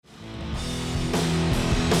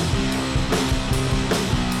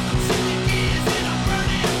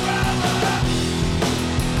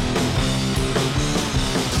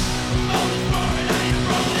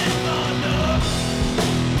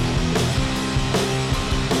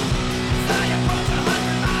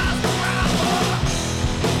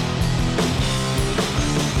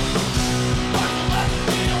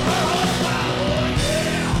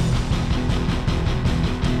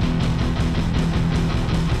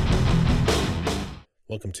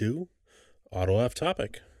Welcome to Auto Off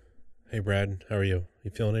Topic. Hey, Brad, how are you?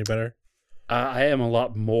 You feeling any better? I am a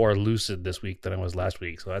lot more lucid this week than I was last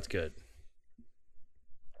week, so that's good.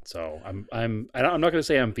 So I'm not going to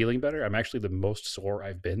say I'm feeling better. I'm actually the most sore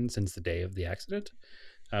I've been since the day of the accident,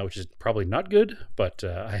 which is probably not good. But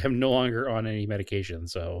I am no longer on any medication,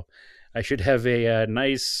 so I should have a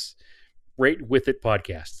nice rate with it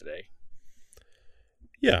podcast today.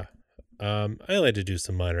 Yeah. I only had to do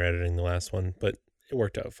some minor editing the last one, but it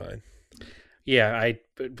worked out fine. Yeah,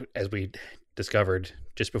 as we discovered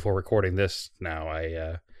just before recording this, now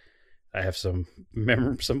I have some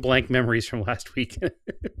blank memories from last week. I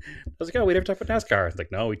was like, oh, we never talked about NASCAR. It's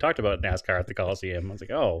like, no, we talked about NASCAR at the Coliseum. I was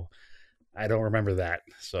like, oh, I don't remember that.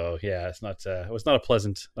 So yeah, it was not a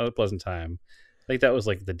pleasant time. I think that was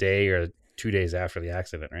like the day or 2 days after the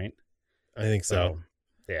accident, right? I think so.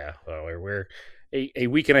 So yeah, well, we're a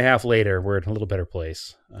week and a half later. We're in a little better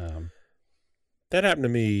place. That happened to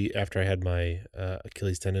me after I had my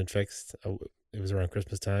Achilles tendon fixed. It was around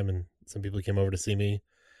Christmas time, and some people came over to see me.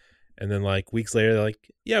 And then, like, weeks later, they're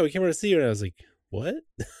like, yeah, we came over to see you. And I was like, what?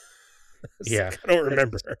 Yeah, I don't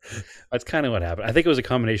remember. that's kind of what happened. I think it was a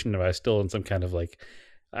combination of I was still in some kind of like,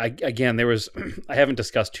 again, there was, I haven't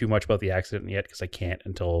discussed too much about the accident yet because I can't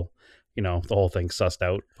until, the whole thing's sussed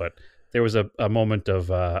out. But there was a moment of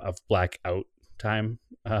blackout time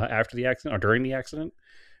after the accident or during the accident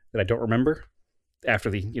that I don't remember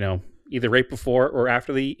after the, either right before or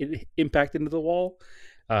after the impact into the wall.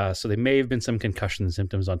 So they may have been some concussion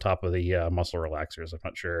symptoms on top of the muscle relaxers. I'm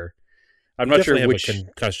not sure. I'm You not sure definitely have which. a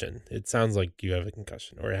concussion. It sounds like you have a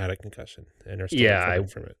concussion or had a concussion and are still Yeah, recovering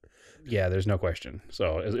from it. yeah. There's no question.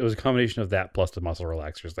 So it was a combination of that plus the muscle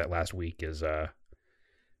relaxers. That last week is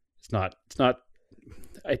it's not.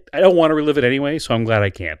 I don't want to relive it anyway, so I'm glad I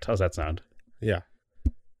can't. How's that sound? Yeah.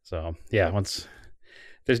 So yeah, once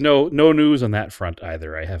there's no news on that front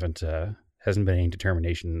either. I haven't hasn't been any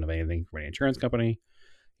determination of anything from any insurance company.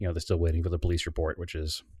 They're still waiting for the police report, which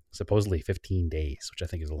is supposedly 15 days, which I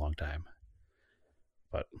think is a long time.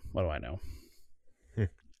 But what do I know? Hmm.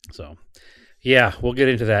 So, yeah, we'll get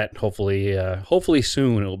into that. Hopefully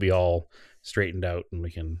soon it will be all straightened out and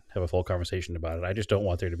we can have a full conversation about it. I just don't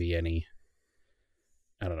want there to be any.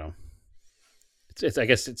 I don't know. It's I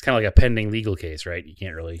guess it's kind of like a pending legal case, right? You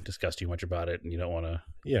can't really discuss too much about it, and you don't want to.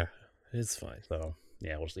 Yeah. It's fine. So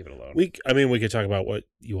yeah, we'll just leave it alone. We could talk about what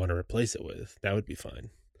you want to replace it with. That would be fine.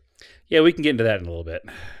 Yeah, we can get into that in a little bit.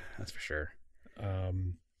 That's for sure.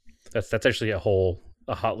 Um, That's actually a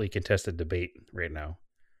hotly contested debate right now.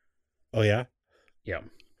 oh yeah, Yeah.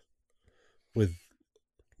 with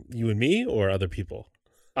you and me or other people.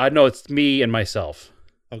 No, it's me and myself.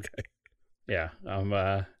 Okay. Yeah.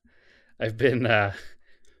 I've been I've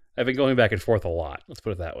been going back and forth a lot. Let's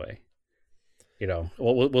put it that way.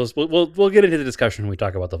 We'll get into the discussion when we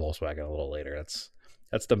talk about the Volkswagen a little later.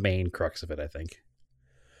 That's the main crux of it, I think.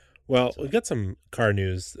 Well, So we've got some car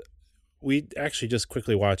news. We actually just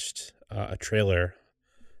quickly watched a trailer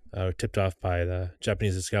tipped off by the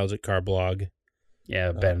Japanese nostalgic car blog. yeah,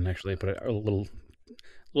 Uh, Ben actually put a little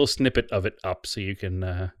snippet of it up so you can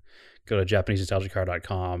go to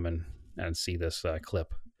JapaneseNostalgiaCar.com and see this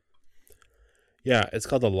clip. yeah, it's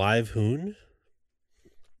called the Live Hoon.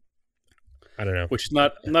 I don't know. Which is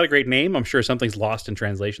not a great name. I'm sure something's lost in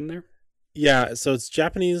translation there. Yeah, so it's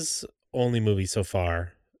Japanese only movie so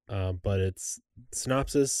far, but it's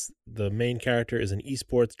synopsis. The main character is an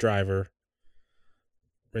esports driver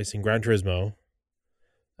racing Gran Turismo,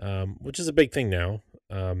 which is a big thing now,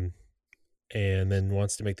 and then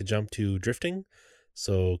wants to make the jump to drifting.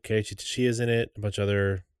 So Keiichi Tashiya's in it, a bunch of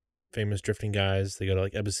other famous drifting guys. They go to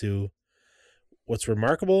like Ebisu. What's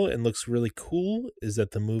remarkable and looks really cool is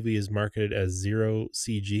that the movie is marketed as zero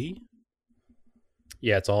CG.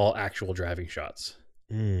 Yeah, it's all actual driving shots.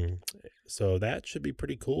 So that should be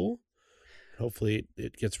pretty cool. Hopefully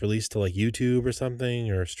it gets released to like YouTube or something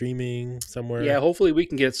or streaming somewhere. Yeah, hopefully we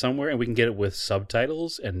can get it somewhere and we can get it with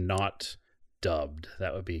subtitles and not dubbed.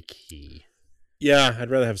 That would be key. Yeah, I'd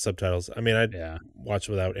rather have subtitles. I mean, I'd Yeah. watch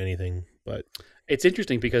without anything, but It's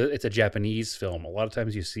interesting because it's a Japanese film. A lot of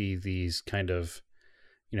times you see these kind of,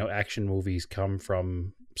 action movies come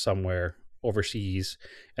from somewhere overseas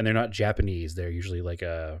and they're not Japanese. They're usually like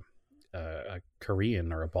a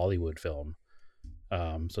Korean or a Bollywood film.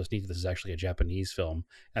 So it's neat that this is actually a Japanese film.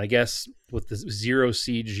 And I guess with the zero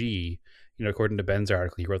CG, according to Ben's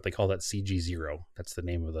article, he wrote they call that CG zero. That's the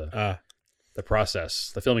name of the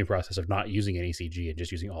process, the filming process of not using any CG and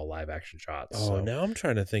just using all live action shots. So now I'm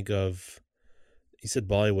trying to think of. You said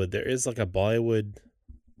Bollywood. There is like a Bollywood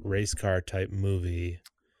race car type movie.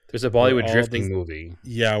 There's a where Bollywood all drifting the movie.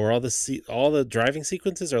 where all the driving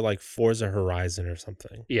sequences are like Forza Horizon or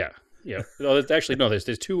something. Yeah, yeah. No, actually no.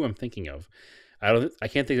 There's two I'm thinking of. I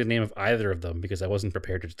can't think of the name of either of them because I wasn't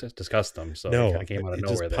prepared to discuss them. So it kind No, of came out of it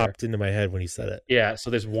just nowhere there. popped into my head when you said it. Yeah. So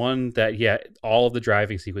there's one that all of the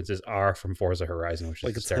driving sequences are from Forza Horizon, which is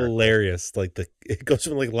Like it's hysterical. hilarious. Like it goes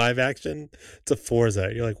from like live action to Forza.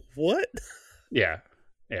 You're like, what? Yeah,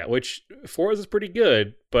 yeah. Which Forza is pretty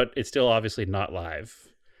good, but it's still obviously not live.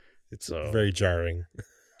 It's So very jarring.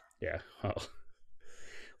 yeah. Well,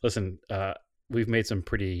 listen, we've made some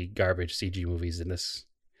pretty garbage CG movies in this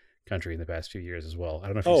country in the past few years as well. I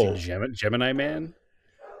don't know if you've seen Gemini Man,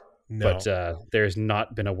 No. but there's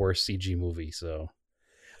not been a worse CG movie. So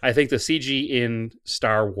I think the CG in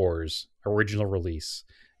Star Wars original release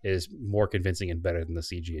is more convincing and better than the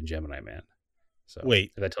CG in Gemini Man. So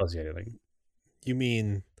Wait, if that tells you anything. you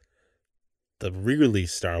mean the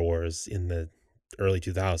re-release Star Wars in the early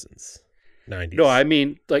 2000s, 90s? No, I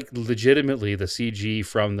mean like legitimately the CG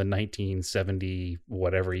from the 1970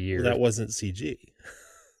 whatever year. Well, that wasn't CG.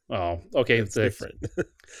 Oh, okay. It's different.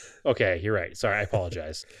 Okay, you're right. Sorry, I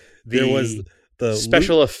apologize. There was the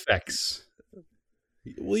special effects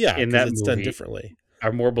Well, yeah, in because that it's done movie differently.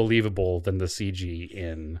 are more believable than the CG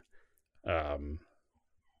in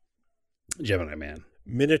Gemini Man.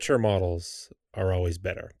 Miniature models are always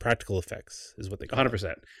better. Practical effects is what they call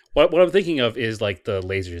 100%. What I'm thinking of is like the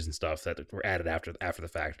lasers and stuff that were added after the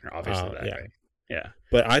fact, and obviously that yeah. guy. Yeah.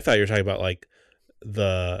 But I thought you were talking about like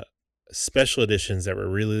the special editions that were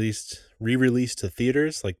re-released to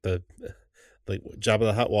theaters, like the Jabba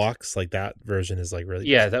the Hutt walks, like that version is like really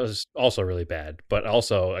Yeah, that was also really bad, but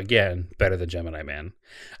also again better than Gemini Man.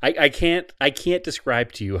 I can't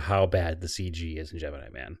describe to you how bad the CG is in Gemini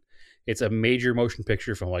Man. It's a major motion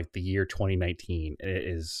picture from like the year 2019, and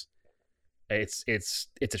it's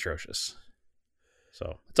atrocious.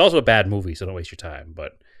 So it's also a bad movie, so don't waste your time.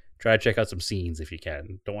 But try to check out some scenes if you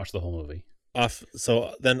can. Don't watch the whole movie.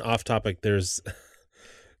 off topic. There's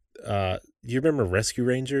you remember Rescue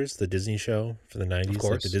Rangers, the Disney show for the 90s, Of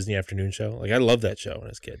course. like the Disney afternoon show? Like I loved that show when I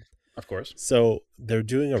was a kid. Of course. So they're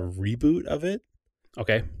doing a reboot of it,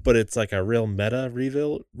 Okay. but it's like a real meta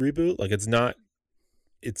reboot. Like it's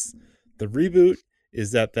the reboot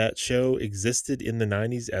is that show existed in the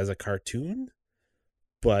 90s as a cartoon,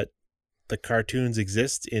 but the cartoons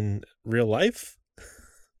exist in real life.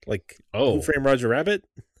 Like Who Framed Roger Rabbit?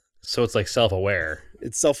 So it's like self-aware.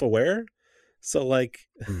 It's self-aware. So like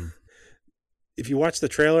if you watch the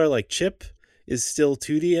trailer, like Chip is still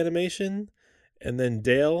 2D animation, and then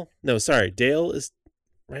Dale is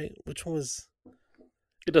right. Which one was?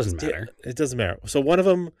 It doesn't matter. It doesn't matter. So one of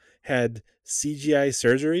them had CGI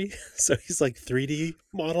surgery, so he's like 3D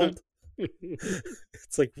modeled.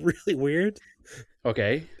 It's like really weird.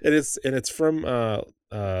 Okay. And it's from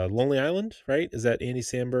Lonely Island, right? Is that Andy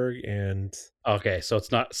Samberg and? Okay, so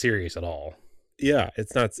it's not serious at all. Yeah,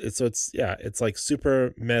 it's not. It's like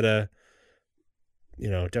super meta.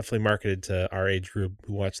 Definitely marketed to our age group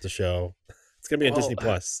who watch the show. It's gonna be on Disney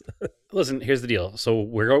Plus. Listen, here's the deal. So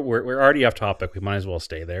we're already off topic. We might as well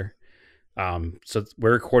stay there. So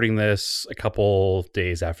we're recording this a couple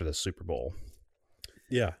days after the Super Bowl.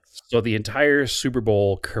 Yeah. So the entire Super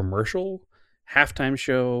Bowl commercial, halftime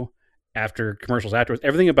show, after commercials afterwards,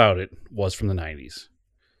 everything about it was from the 90s.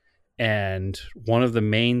 And one of the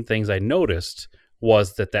main things I noticed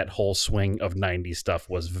was that whole swing of 90s stuff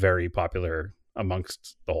was very popular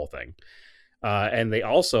amongst the whole thing. And they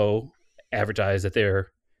also advertised that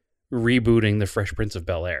they're rebooting The Fresh Prince of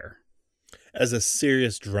Bel-Air. As a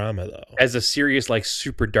serious drama, though. As a serious, like,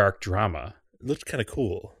 super dark drama. It looked kind of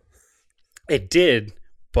cool. It did,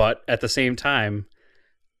 but at the same time,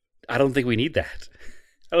 I don't think we need that.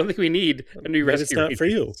 I don't think we need a new Rescue It's not Rangers. for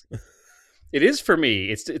you. It is for me.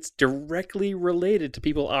 It's directly related to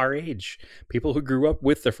people our age, people who grew up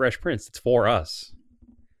with the Fresh Prince. It's for us,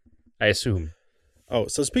 I assume. Oh,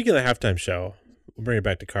 so speaking of the halftime show, we'll bring it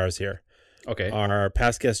back to cars here. Okay. Our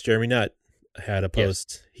past guest Jeremy Nutt had a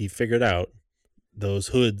post. Yes. He figured out those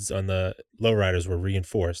hoods on the lowriders were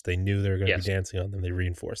reinforced. They knew they were going to be dancing on them. They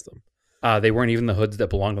reinforced them. They weren't even the hoods that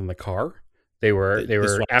belonged on the car. They were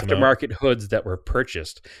aftermarket hoods that were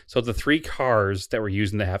purchased. So the 3 cars that were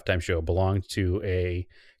used in the halftime show belonged to a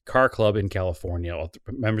car club in California,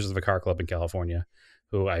 members of a car club in California,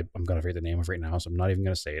 who I'm going to forget the name of right now, so I'm not even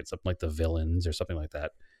going to say it. Something like the Villains or something like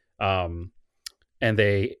that. And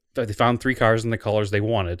they found 3 cars in the colors they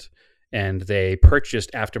wanted, and they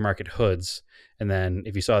purchased aftermarket hoods. And then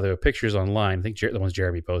if you saw the pictures online, I think the ones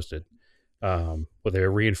Jeremy posted, where they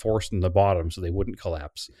were reinforced in the bottom so they wouldn't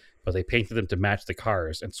collapse. But they painted them to match the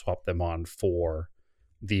cars and swapped them on for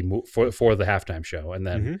for the halftime show, and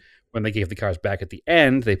then Mm-hmm. when they gave the cars back at the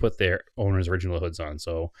end, they put their owner's original hoods on.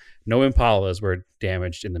 So no Impalas were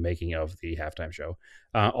damaged in the making of the halftime show.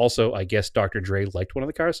 Also, I guess Dr. Dre liked one of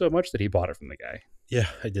the cars so much that he bought it from the guy. Yeah,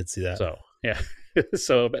 I did see that. So yeah,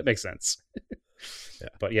 so that makes sense. Yeah.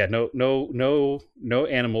 But yeah, no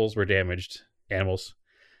animals were damaged. Animals.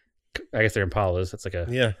 I guess they're Impalas. That's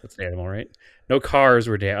that's an animal, right? No cars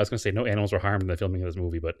were damaged. I was going to say no animals were harmed in the filming of this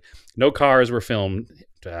movie, but no cars were filmed.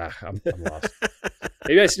 I'm lost.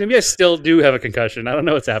 Maybe I still do have a concussion. I don't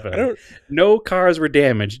know what's happening. No cars were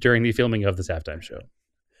damaged during the filming of this halftime show.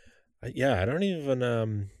 I don't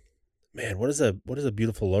even. Man, what does a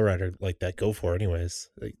beautiful lowrider like that go for? Anyways,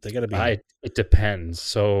 they got to be. It depends.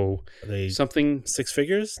 So Are they something 6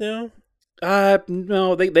 figures now?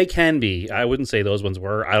 No, they can be. I wouldn't say those ones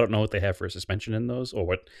were. I don't know what they have for suspension in those or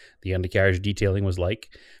what the undercarriage detailing was like.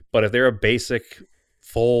 But if they're a basic,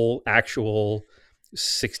 full, actual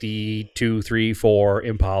 62 3 4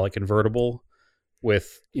 Impala convertible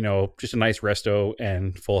with, just a nice resto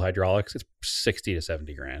and full hydraulics, it's 60 to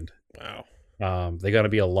 70 grand. Wow. They're going to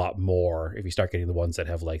be a lot more if you start getting the ones that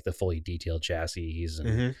have like the fully detailed chassis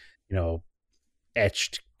and,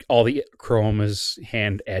 etched. All the chrome is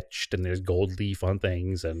hand etched and there's gold leaf on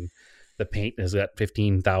things, and the paint has got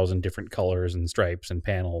 15,000 different colors and stripes and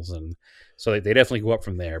panels, and so they definitely go up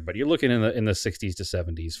from there. But you're looking in the 60s to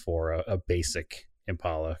 70s for a basic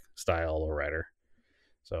Impala style lowrider.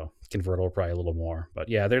 So convertible probably a little more, but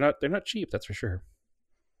yeah, they're not cheap, that's for sure.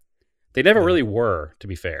 They never really were, to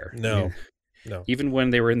be fair. No. Even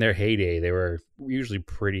when they were in their heyday, they were usually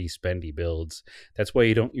pretty spendy builds. That's why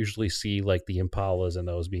you don't usually see like the Impalas and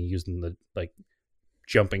those being used in the like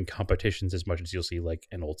jumping competitions as much as you'll see like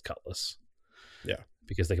an old Cutlass. Yeah,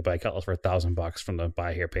 because they could buy a Cutlass for $1,000 from the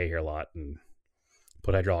buy here pay here lot and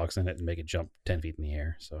put hydraulics in it and make it jump 10 feet in the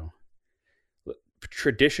air. So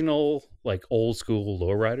traditional like old school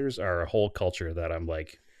lowriders are a whole culture that I'm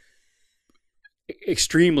like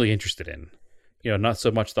extremely interested in. Not so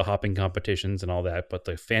much the hopping competitions and all that, but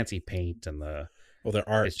the fancy paint and the their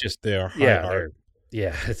art. It's just they are high art.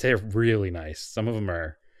 They're really nice. Some of them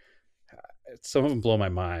blow my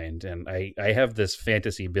mind, and I have this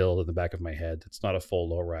fantasy build in the back of my head. It's not a full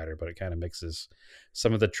lowrider, but it kind of mixes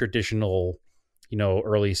some of the traditional,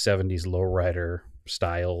 early 70s lowrider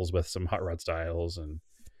styles with some hot rod styles, and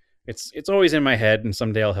it's always in my head. And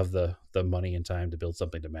someday I'll have the money and time to build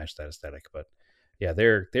something to match that aesthetic, but. Yeah,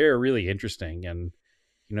 they're really interesting, and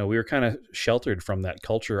we were kind of sheltered from that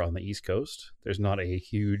culture on the East Coast. There's not a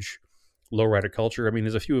huge lowrider culture. I mean,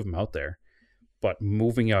 there's a few of them out there, but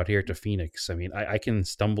moving out here to Phoenix, I mean, I can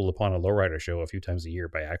stumble upon a lowrider show a few times a year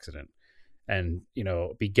by accident, and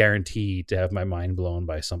be guaranteed to have my mind blown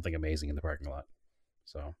by something amazing in the parking lot.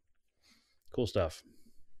 So, cool stuff.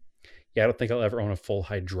 Yeah, I don't think I'll ever own a full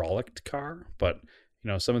hydraulic car, but.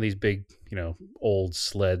 Some of these big, old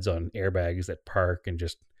sleds on airbags that park and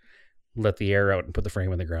just let the air out and put the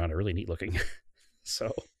frame on the ground are really neat looking.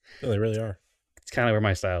 So they really are. It's kind of where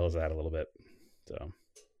my style is at a little bit. So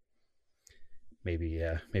maybe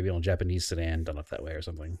on Japanese sedan done up that way or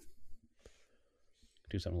something.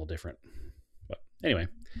 Do something a little different. But anyway,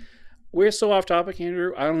 we're so off topic,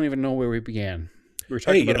 Andrew. I don't even know where we began. We were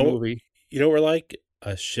talking about a movie. We're like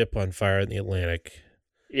a ship on fire in the Atlantic.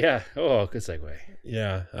 Yeah. Oh, good segue.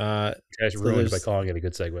 Yeah. You guys ruined by calling it a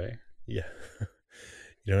good segue. Yeah.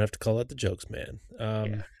 You don't have to call that the jokes, man.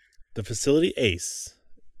 The Felicity Ace.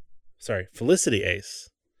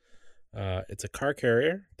 It's a car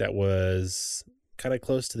carrier that was kind of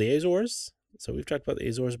close to the Azores. So we've talked about the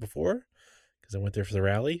Azores before because I went there for the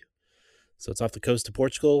rally. So it's off the coast of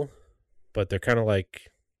Portugal, but they're kind of like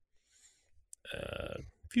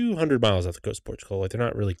few hundred miles off the coast of Portugal. Like they're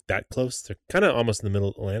not really that close. They're kind of almost in the middle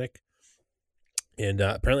of the Atlantic. And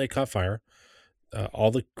apparently it caught fire.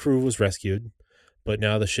 All the crew was rescued, but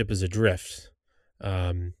now the ship is adrift.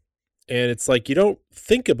 And it's like you don't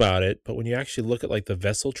think about it, but when you actually look at like the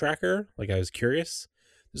vessel tracker, like I was curious,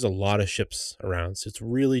 there's a lot of ships around. So it's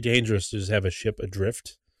really dangerous to just have a ship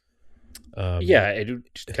adrift. It would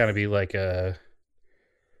just kind of be like a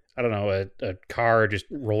car just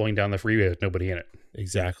rolling down the freeway with nobody in it.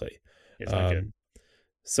 Exactly. It's not good.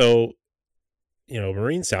 So,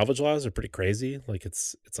 marine salvage laws are pretty crazy. Like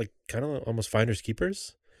it's like kind of almost finders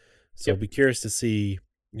keepers. So Be curious to see,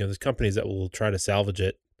 there's companies that will try to salvage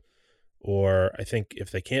it. Or I think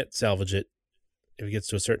if they can't salvage it, if it gets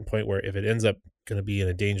to a certain point where if it ends up going to be in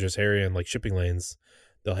a dangerous area in like shipping lanes,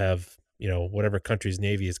 they'll have, whatever country's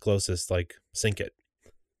Navy is closest, like sink it.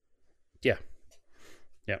 Yeah.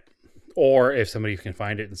 Yeah. Or if somebody can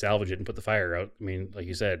find it and salvage it and put the fire out. I mean, like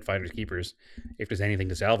you said, finders keepers. If there's anything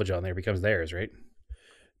to salvage on there, it becomes theirs, right?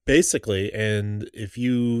 Basically, and if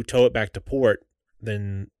you tow it back to port,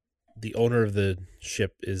 then the owner of the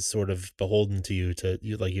ship is sort of beholden to you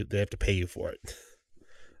they have to pay you for it.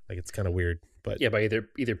 Like, it's kind of weird, but Yeah, by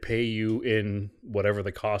either pay you in whatever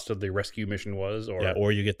the cost of the rescue mission was, yeah,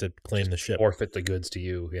 or you get to claim the ship. forfeit the goods to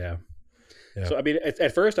you. Yeah. Yeah. So I mean,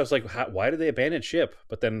 at first I was like, why did they abandon ship?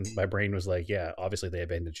 But then my brain was like, yeah, obviously they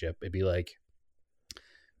abandoned ship. It'd be like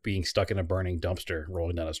being stuck in a burning dumpster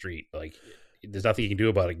rolling down a street. Like, there's nothing you can do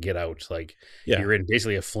about it. Get out. Like, Yeah. you're in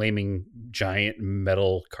basically a flaming giant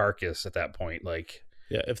metal carcass at that point. Like,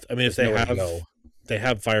 Yeah, if they they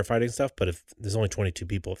have firefighting stuff, but if there's only 22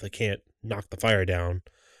 people, if they can't knock the fire down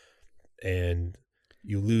and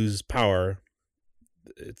you lose power,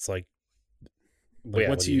 it's like yeah, once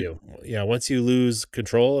what do you do? once you lose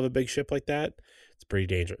control of a big ship like that, it's pretty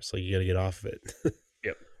dangerous. Like, you got to get off of it.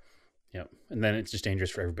 Yep. And then it's just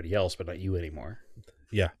dangerous for everybody else, but not you anymore.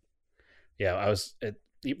 Yeah. Yeah,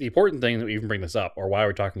 the important thing that we even bring this up, or why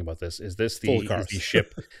we're talking about this, is the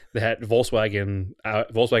ship that Volkswagen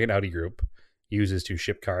Audi Group uses to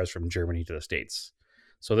ship cars from Germany to the States.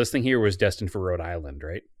 So this thing here was destined for Rhode Island,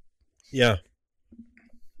 right? Yeah.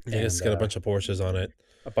 It's got a bunch of Porsches on it.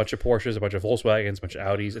 A bunch of Porsches, a bunch of Volkswagens, a bunch of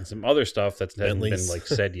Audis, and some other stuff that hasn't been like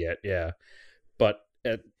said yet. Yeah. But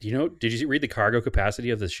did you read the cargo capacity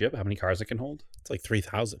of this ship? How many cars it can hold? It's like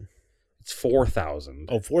 3,000. It's 4,000.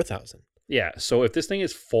 Oh, 4,000. Yeah. So if this thing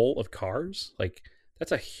is full of cars, like,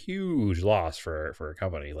 that's a huge loss for a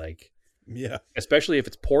company. Like, yeah, especially if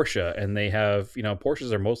it's Porsche and they have,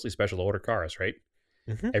 Porsches are mostly special order cars, right?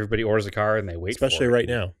 Mm-hmm. Everybody orders a car and they wait especially for it. right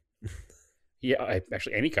now. Yeah,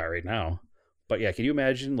 actually any car right now. But yeah, can you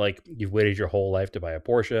imagine, like, you've waited your whole life to buy a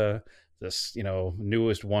Porsche? This,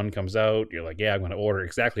 newest one comes out. You're like, yeah, I'm going to order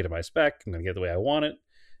exactly to my spec. I'm going to get it the way I want it.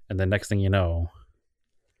 And then next thing you know,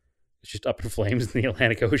 it's just up in flames in the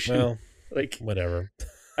Atlantic Ocean. Well, like, whatever.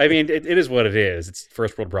 I mean, it is what it is. It's a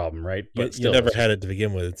first world problem, right? But you never had it to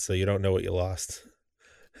begin with, so you don't know what you lost.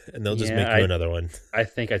 And they'll just make you another one. I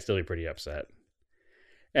think I'd still be pretty upset.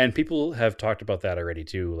 And people have talked about that already,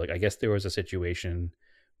 too. Like, I guess there was a situation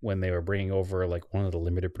when they were bringing over, like, one of the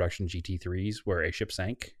limited production GT3s where a ship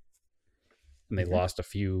sank. And they lost a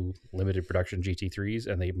few limited production GT3s,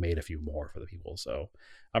 and they made a few more for the people. So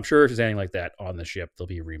I'm sure if there's anything like that on the ship, they'll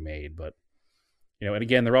be remade. But, and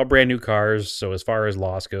again, they're all brand new cars. So as far as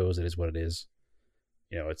loss goes, it is what it is.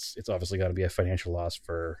 It's obviously going to be a financial loss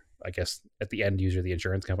for, I guess, at the end user, the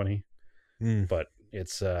insurance company. But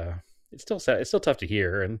it's still sad. It's still tough to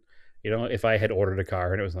hear. And, if I had ordered a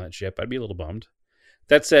car and it was on that ship, I'd be a little bummed.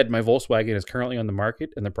 That said, my Volkswagen is currently on the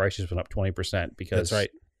market and the price just went up 20% because that's right.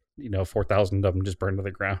 4,000 of them just burned to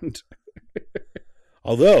the ground.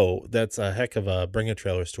 Although that's a heck of a bring a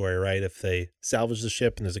trailer story, right? If they salvage the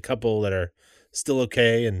ship and there's a couple that are still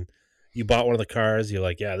okay, and you bought one of the cars, you're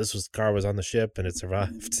like, yeah, car was on the ship and it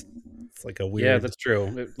survived. It's like a weird. Yeah, that's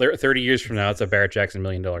true. 30 years from now, it's a Barrett Jackson $1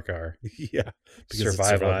 million car. Yeah,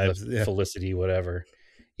 survival, Felicity, whatever.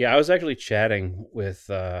 Yeah, I was actually chatting with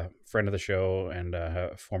a friend of the show and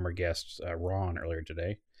a former guest, Ron, earlier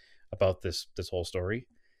today about this whole story.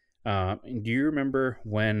 Do you remember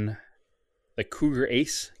when the Cougar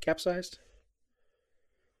Ace capsized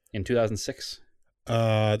in 2006?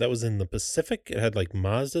 That was in the Pacific. It had like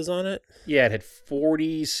Mazdas on it. Yeah, it had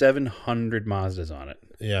 4,700 Mazdas on it.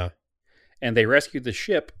 Yeah, and they rescued the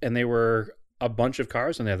ship, and there were a bunch of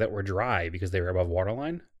cars in there that were dry because they were above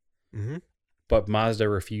waterline. Mm-hmm. But Mazda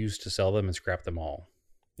refused to sell them and scrap them all.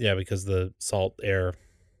 Yeah, because the salt air.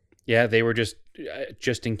 Yeah, they were just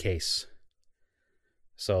in case.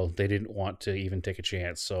 So they didn't want to even take a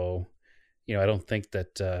chance. So, I don't think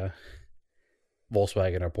that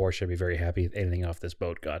Volkswagen or Porsche would be very happy if anything off this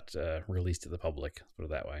boat got released to the public. Let's put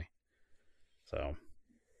it that way. So,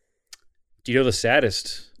 do you know the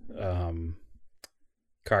saddest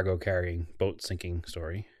cargo carrying boat sinking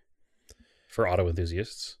story for auto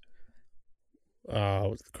enthusiasts?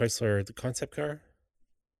 Chrysler, the concept car?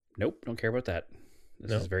 Nope, don't care about that.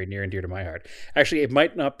 This is very near and dear to my heart. Actually, it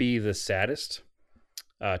might not be the saddest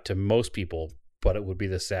to most people, but it would be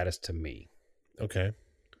the saddest to me. Okay.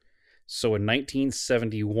 So in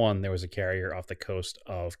 1971, there was a carrier off the coast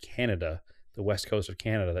of Canada, the west coast of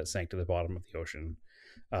Canada, that sank to the bottom of the ocean.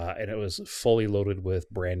 And it was fully loaded with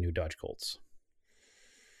brand new Dodge Colts.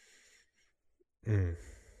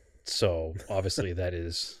 So obviously that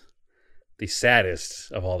is the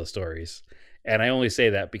saddest of all the stories. And I only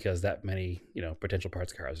say that because that many, potential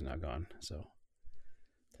parts cars are now gone. So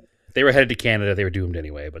if they were headed to Canada, they were doomed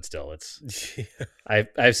anyway, but still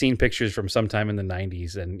I've seen pictures from sometime in the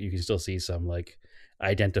 90s, and you can still see some like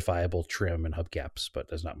identifiable trim and hubcaps, but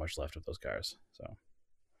there's not much left of those cars. So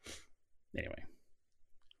anyway,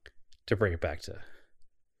 to bring it back to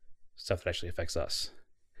stuff that actually affects us.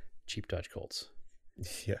 Cheap Dodge Colts.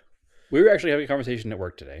 Yeah. We were actually having a conversation at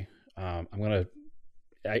work today. I'm gonna.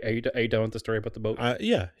 Are you done with the story about the boat?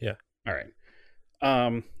 Yeah. All right.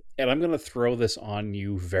 And I'm gonna throw this on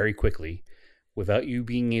you very quickly, without you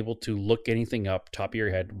being able to look anything up, top of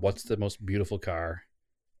your head. What's the most beautiful car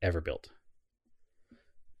ever built?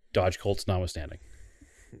 Dodge Colts notwithstanding.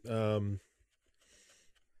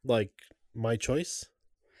 Like my choice.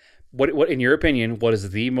 What in your opinion? What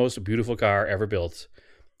is the most beautiful car ever built?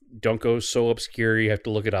 Don't go so obscure you have to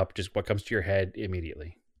look it up. Just what comes to your head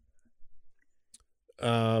immediately.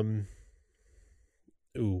 Ooh.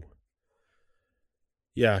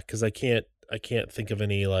 Yeah, because I can't think of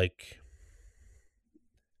any like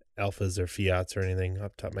Alphas or Fiats or anything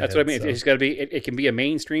up top of my That's head. what I mean. So. It's got to be. It can be a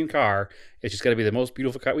mainstream car. It's just got to be the most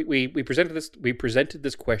beautiful car. We presented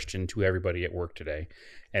this question to everybody at work today,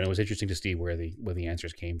 and it was interesting to see where the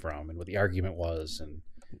answers came from and what the argument was and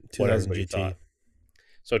what 2000 everybody GT. thought.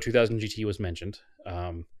 So 2000 GT was mentioned.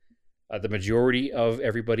 The majority of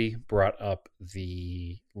everybody brought up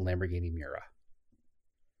the Lamborghini Miura.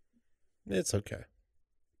 It's okay.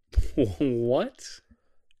 What?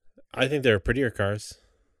 I think there are prettier cars.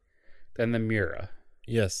 Than the Miura.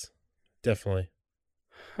 Yes, definitely.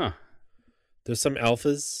 Huh. There's some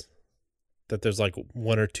Alphas that there's like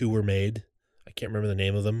one or two were made. I can't remember the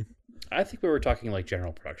name of them. I think we were talking like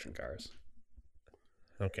general production cars.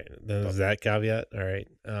 Okay, then there's that caveat. All right.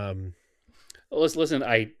 Listen.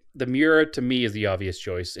 The Miura to me is the obvious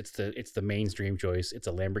choice. It's the mainstream choice. It's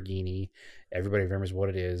a Lamborghini. Everybody remembers what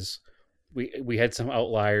it is. We had some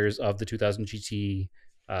outliers of the 2000 GT,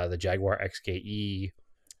 the Jaguar XKE,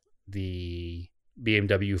 the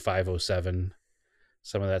BMW 507.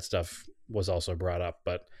 Some of that stuff was also brought up,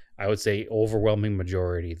 but I would say overwhelming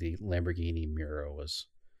majority, the Lamborghini Miura was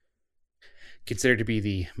considered to be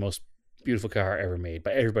the most beautiful car ever made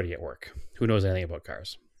by everybody at work who knows anything about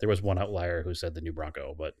cars. There was one outlier who said the new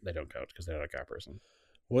Bronco, but they don't count because they're not a car person.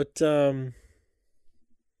 What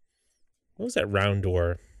was that round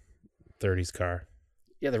door 30s car?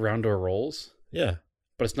 Yeah, the round door rolls, Yeah.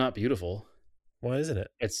 but it's not beautiful. Why isn't it?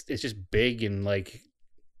 It's just big and like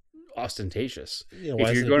ostentatious. Yeah, why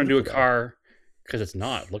If you're isn't it going to do a beautiful, car, because it's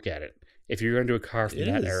not. Look at it. If you're going to do a car from It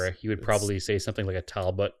that is. era, you would probably say something like a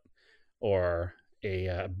Talbot or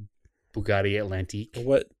a Bugatti Atlantique.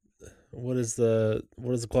 What is the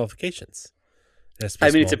qualifications? It has to be I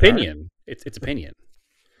a mean, it's small car? opinion. It's opinion.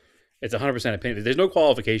 It's 100% opinion. There's no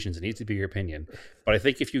qualifications. It needs to be your opinion. But I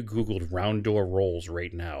think if you Googled round door rolls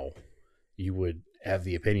right now, you would have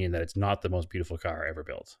the opinion that it's not the most beautiful car ever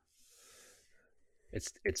built.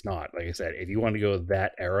 It's not. Like I said, if you want to go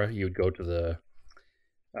that era, you would go to the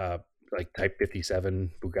like Type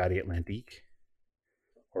 57 Bugatti Atlantique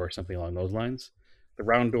or something along those lines. The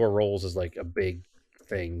round door rolls is like a big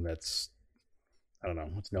thing that's, I don't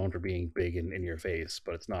know, it's known for being big in your face,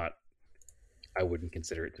 but it's not. I wouldn't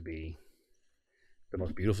consider it to be the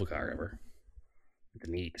most beautiful car ever. It's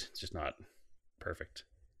neat. It's just not perfect.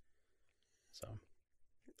 So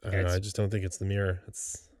I don't know. I just don't think it's the Miura.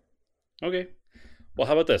 It's okay. Well,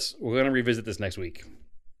 how about this? We're going to revisit this next week.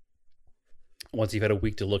 Once you've had a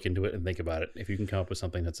week to look into it and think about it, if you can come up with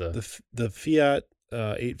something that's the Fiat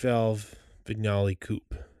 8-valve Vignale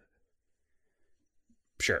Coupe.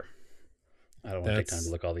 Sure. I don't want to take time to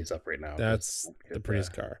look all these up right now. That's the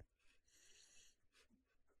prettiest car.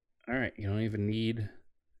 All right. You don't even need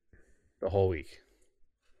the whole week.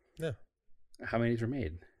 No. How many were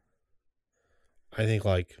made? I think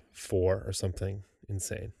like 4 or something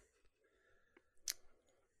insane.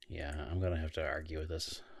 Yeah, I'm going to have to argue with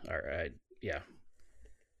this. All right. Yeah.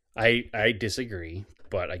 I disagree,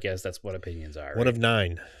 but I guess that's what opinions are. One of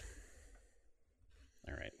 9.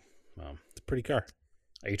 All right. Well, it's a pretty car.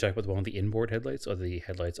 Are you talking about the one with the inboard headlights or the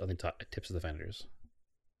headlights on the tips of the fenders?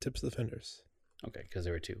 Tips of the fenders. Okay, because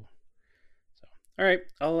there were 2. So, all right,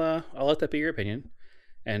 I'll let that be your opinion,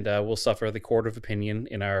 and we'll suffer the court of opinion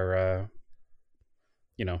in our,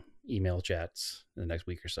 email chats in the next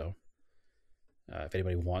week or so. If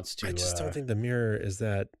anybody wants to, I just don't think the Miura is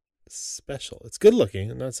that special. It's good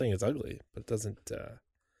looking. I'm not saying it's ugly, but it doesn't. I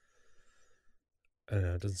don't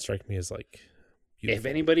know. It doesn't strike me as like. Beautiful. If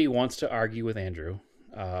anybody wants to argue with Andrew,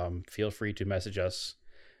 feel free to message us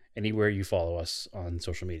anywhere you follow us on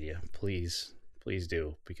social media. Please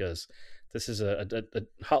do, because this is a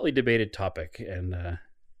hotly debated topic, and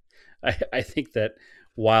I think that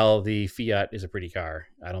while the Fiat is a pretty car,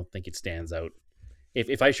 I don't think it stands out.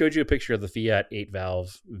 If I showed you a picture of the Fiat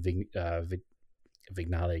 8-valve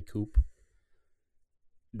Vignale Coupe,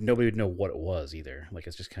 nobody would know what it was either. Like,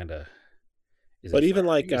 it's just kind of. But even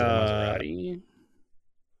like, Maserati?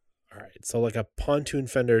 All right. So like a pontoon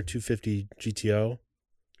fender 250 GTO,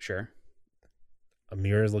 Sure. a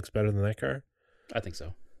mirrors looks better than that car. I think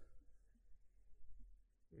so.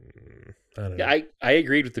 I don't know. Yeah, I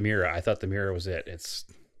agreed with the Miura. I thought the Miura was it. It's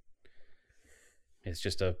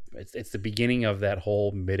just it's the beginning of that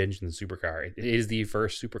whole mid-engine supercar. It is the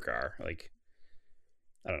first supercar. Like,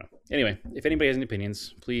 I don't know. Anyway, if anybody has any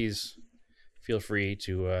opinions, please feel free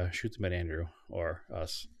to shoot them at Andrew or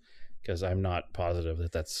us, because I'm not positive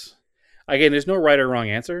that's. Again, there's no right or wrong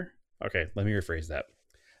answer. Okay, let me rephrase that.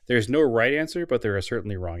 There's no right answer, but there are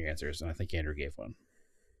certainly wrong answers, and I think Andrew gave one.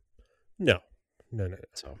 No.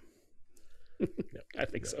 So, I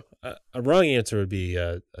think so. A wrong answer would be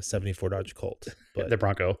a 74 Dodge Colt. But The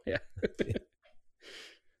Bronco, yeah.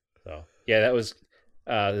 So, yeah, that was.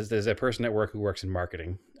 There's a person at work who works in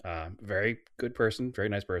marketing. Very good person, very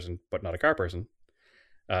nice person, but not a car person.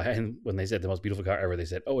 And when they said the most beautiful car ever, they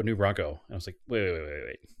said, "Oh, a new Bronco." And I was like,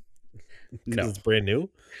 "Wait. No, it's brand new.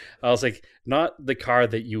 I was like, not the car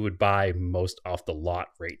that you would buy most off the lot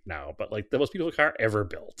right now, but like the most beautiful car ever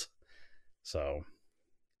built." So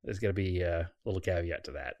there's got to be a little caveat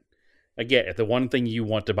to that. Again, if the one thing you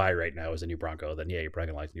want to buy right now is a new Bronco, then yeah, you're probably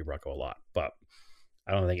going to like the new Bronco a lot. But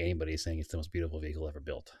I don't think anybody's saying it's the most beautiful vehicle ever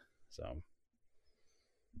built. So,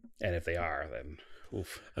 and if they are, then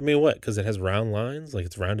oof. I mean, what? Because it has round lines, like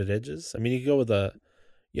it's rounded edges. I mean, you could go with the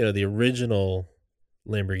original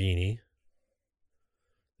Lamborghini,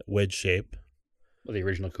 wedge shape. Well, the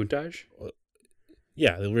original Countach.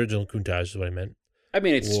 Yeah, the original Countach is what I meant. I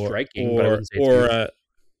mean, it's striking, but I Or wouldn't say it's beautiful.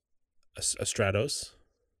 a Stratos.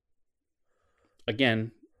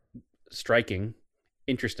 Again, striking,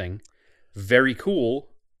 interesting, very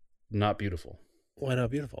cool, not beautiful. Why not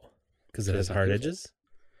beautiful? Because it has It's not hard beautiful. edges.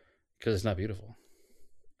 Because it's not beautiful.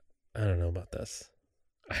 I don't know about this.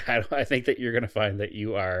 I think that you're going to find that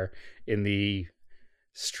you are in the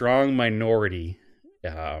strong minority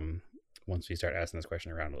once we start asking this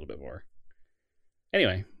question around a little bit more.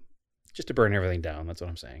 Anyway, just to burn everything down, that's what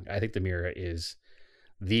I'm saying. I think the Miura is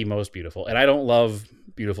the most beautiful. And I don't love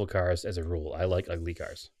beautiful cars as a rule. I like ugly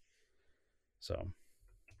cars. So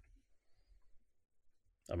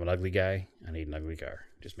I'm an ugly guy. I need an ugly car.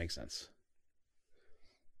 Just makes sense.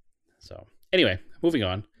 So anyway, moving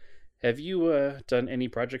on. Have you done any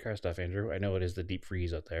project car stuff, Andrew? I know it is the deep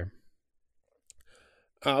freeze out there.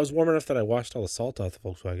 I was warm enough that I washed all the salt off the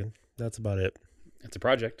Volkswagen. That's about it. It's a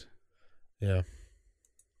project. Yeah.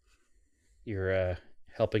 You're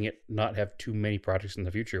helping it not have too many projects in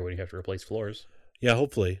the future when you have to replace floors. Yeah,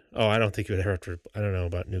 hopefully. Oh, I don't think you would ever have to. I don't know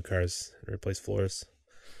about new cars replace floors.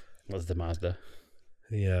 Was the Mazda.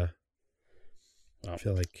 Yeah. Well, I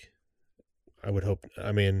feel like I would hope.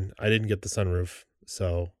 I mean, I didn't get the sunroof,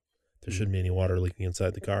 so there shouldn't be any water leaking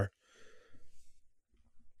inside the car.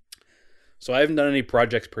 so I haven't done any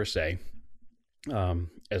projects per se.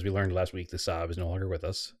 As we learned last week, the Saab is no longer with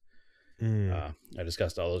us. I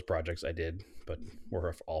discussed all those projects I did, but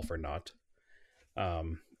were all for naught.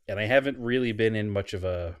 And I haven't really been in much of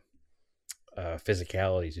a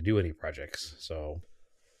physicality to do any projects. So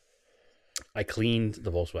I cleaned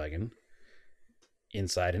the Volkswagen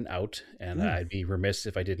inside and out, and I'd be remiss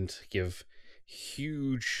if I didn't give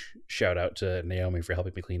huge shout out to Naomi for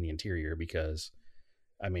helping me clean the interior, because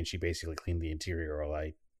I mean, she basically cleaned the interior while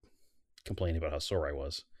I complained about how sore I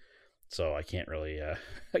was. So I can't really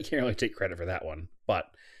take credit for that one. But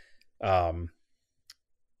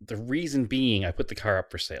the reason being, I put the car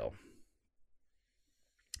up for sale.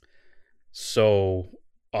 So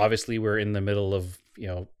obviously we're in the middle of,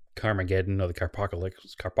 Carmageddon or the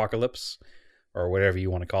Carpocalypse, or whatever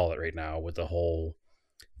you want to call it right now, with the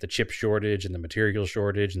chip shortage and the material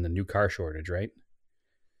shortage and the new car shortage, right?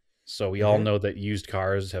 So we all know that used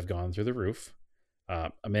cars have gone through the roof.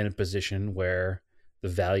 I'm in a position where the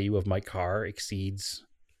value of my car exceeds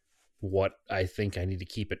what I think I need to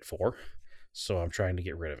keep it for. So I'm trying to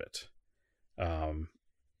get rid of it.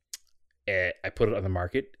 I put it on the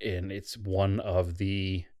market, and it's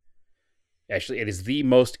it is the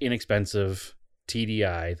most inexpensive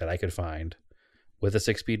TDI that I could find with a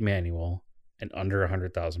 6-speed manual and under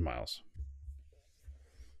 100,000 miles.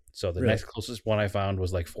 So the next closest one I found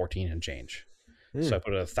was like 14 and change. So I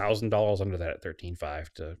put $1,000 under that at 13.5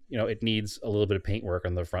 to, it needs a little bit of paint work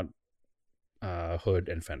on the front hood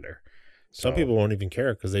and fender. So, some people won't even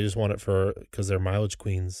care because they just want it because they're mileage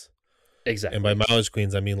queens. Exactly. And by mileage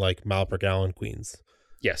queens, I mean like mile per gallon queens.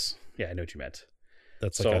 Yes. Yeah, I know what you meant.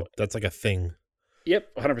 That's like a thing.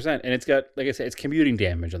 Yep, 100%. And it's got, like I said, it's commuting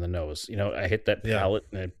damage on the nose. I hit that pallet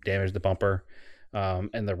and it damaged the bumper.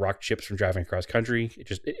 and the rock chips from driving across country.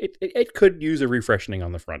 It could use a refreshing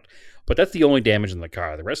on the front, but that's the only damage in the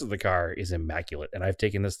car. The rest of the car is immaculate, and I've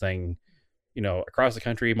taken this thing, across the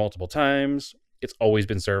country multiple times. It's always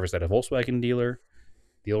been serviced at a Volkswagen dealer.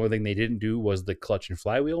 The only thing they didn't do was the clutch and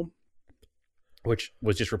flywheel, which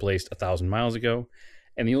was just replaced 1,000 miles ago.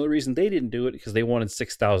 And the only reason they didn't do it because they wanted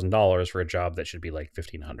 $6,000 for a job that should be like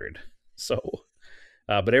 $1,500. So,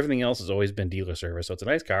 but everything else has always been dealer service. So it's a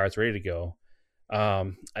nice car. It's ready to go.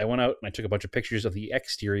 I went out and I took a bunch of pictures of the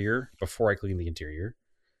exterior before I cleaned the interior.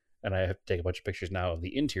 And I have to take a bunch of pictures now of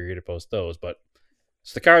the interior to post those. But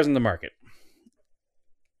so the car's in the market.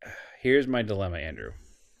 Here's my dilemma, Andrew.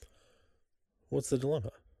 What's the dilemma?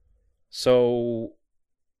 So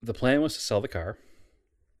the plan was to sell the car.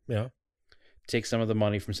 Yeah. Take some of the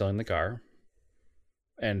money from selling the car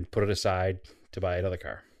and put it aside to buy another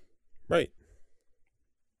car. Right.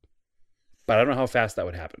 But I don't know how fast that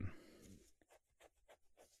would happen.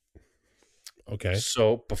 Okay.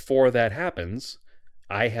 So before that happens,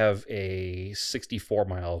 I have a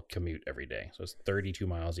 64-mile commute every day. So it's 32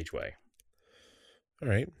 miles each way. All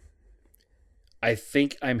right. I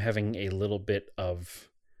think I'm having a little bit of,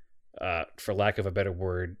 for lack of a better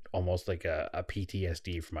word, almost like a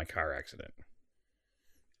PTSD from my car accident.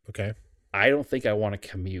 Okay. I don't think I want to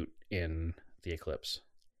commute in the Eclipse.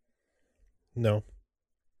 No.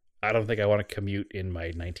 I don't think I want to commute in my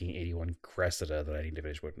 1981 Cressida that I need to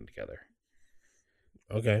finish putting together.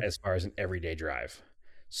 Okay. As far as an everyday drive.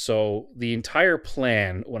 So the entire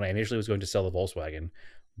plan when I initially was going to sell the Volkswagen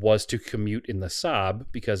was to commute in the Saab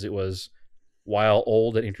because it was, while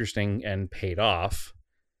old and interesting and paid off,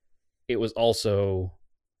 it was also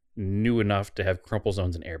new enough to have crumple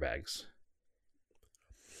zones and airbags.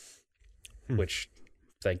 Which,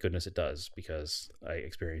 thank goodness it does, because I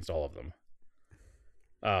experienced all of them.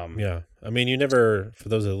 Yeah. I mean, you never, for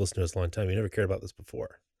those that listen to us a long time, you never cared about this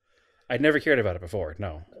before. I'd never cared about it before,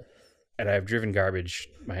 no. And I've driven garbage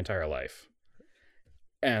my entire life.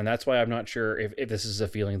 And that's why I'm not sure if this is a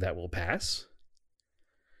feeling that will pass.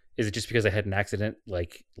 Is it just because I had an accident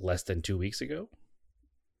like less than 2 weeks ago?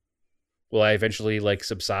 Will I eventually like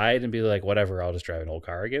subside and be like, whatever, I'll just drive an old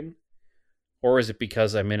car again? Or is it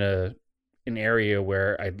because I'm in an area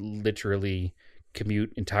where I literally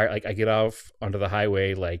commute like I get off onto the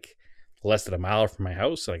highway like less than a mile from my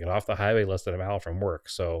house, and I get off the highway less than a mile from work.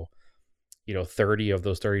 So, 30 of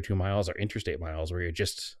those 32 miles are interstate miles where you're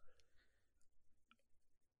just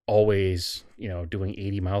always, doing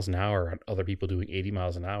 80 miles an hour and other people doing 80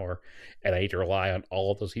 miles an hour. And I need to rely on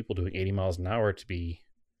all of those people doing 80 miles an hour to be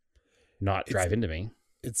not drive into me.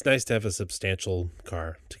 It's nice to have a substantial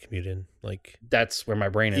car to commute in. Like, that's where my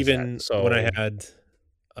brain is even at. So when I had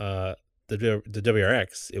the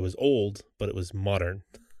WRX, it was old, but it was modern.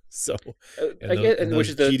 So, and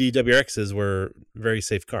those GD WRXs were very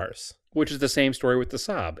safe cars. Which is the same story with the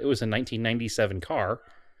Saab. It was a 1997 car,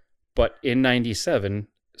 but in 97,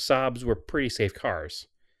 Saabs were pretty safe cars.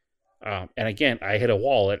 And again, I hit a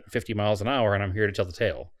wall at 50 miles an hour, and I'm here to tell the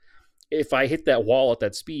tale. If I hit that wall at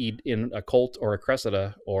that speed in a Colt or a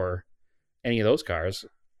Cressida or any of those cars,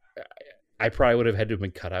 I probably would have had to have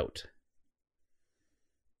been cut out.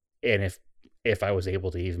 And if I was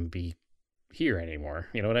able to even be here anymore,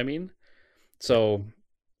 you know what I mean? So,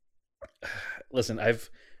 listen,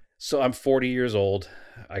 I'm 40 years old.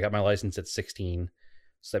 I got my license at 16.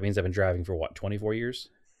 So that means I've been driving for 24 years?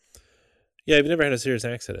 Yeah, I've never had a serious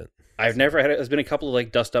accident. I've never had there's been a couple of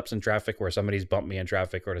like dust ups in traffic where somebody's bumped me in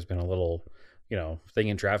traffic, or there's been a little, thing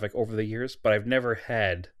in traffic over the years, but I've never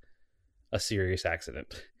had a serious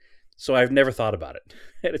accident. So I've never thought about it.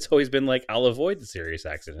 And it's always been like, I'll avoid the serious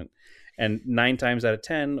accident. And 9 times out of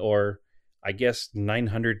 10, or I guess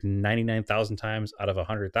 999,000 times out of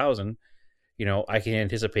 100,000, I can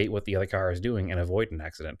anticipate what the other car is doing and avoid an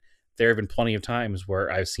accident. There have been plenty of times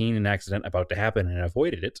where I've seen an accident about to happen and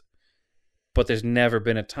avoided it. But there's never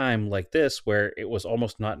been a time like this where it was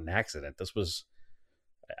almost not an accident. This was,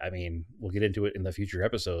 we'll get into it in the future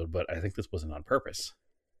episode, but I think this wasn't on purpose.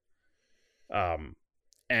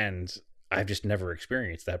 And I've just never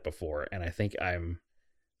experienced that before. And I think I'm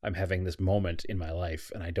having this moment in my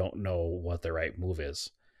life, and I don't know what the right move is.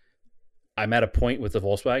 I'm at a point with the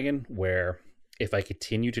Volkswagen where if I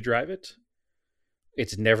continue to drive it,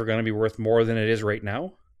 it's never going to be worth more than it is right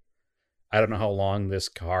now. I don't know how long this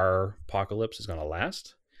car apocalypse is going to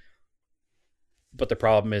last. But the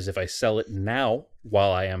problem is if I sell it now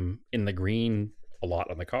while I am in the green a lot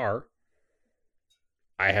on the car,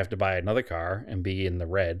 I have to buy another car and be in the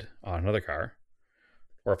red on another car.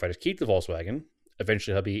 Or if I just keep the Volkswagen,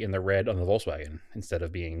 eventually I'll be in the red on the Volkswagen instead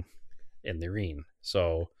of being in the green.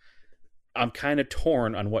 So I'm kind of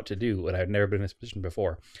torn on what to do, and I've never been in this position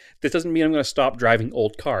before. This doesn't mean I'm going to stop driving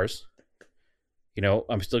old cars. You know,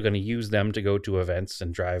 I'm still going to use them to go to events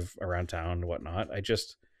and drive around town and whatnot. I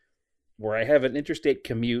just, where I have an interstate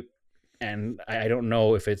commute, and I don't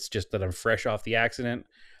know if it's just that I'm fresh off the accident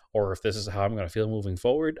or if this is how I'm going to feel moving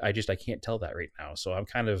forward. I can't tell that right now. So I'm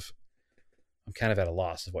kind of at a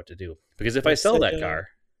loss of what to do, because if I Let's sell say, that car,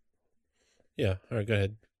 yeah. All right, go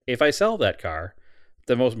ahead. if I sell that car,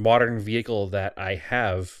 the most modern vehicle that I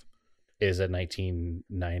have is a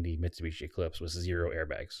 1990 Mitsubishi Eclipse with 0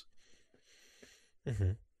 airbags.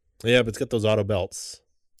 Mm-hmm. Yeah, but it's got those auto belts.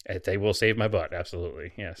 They will save my butt.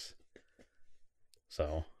 Absolutely. Yes.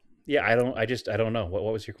 So yeah, I don't know. What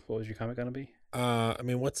was your comment going to be? I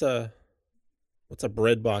mean, what's a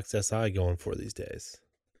Breadbox SI going for these days?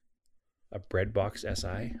 A Breadbox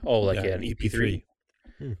SI? Oh, like an EP3?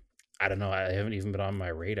 Hmm. I don't know. I haven't even been on my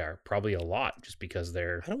radar. Probably a lot, just because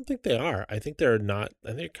they're. I don't think they are. I think they're not. I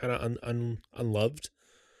think they're kind of unloved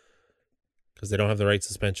because they don't have the right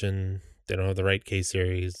suspension. They don't have the right K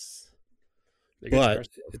series. But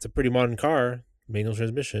it's a pretty modern car, manual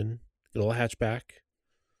transmission, good little hatchback.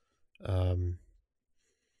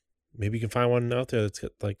 Maybe you can find one out there that's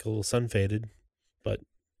got like a little sun faded, but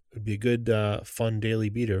it would be a good, fun daily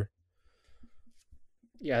beater.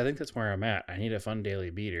 Yeah, I think that's where I'm at. I need a fun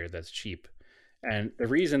daily beater that's cheap. And the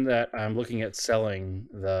reason that I'm looking at selling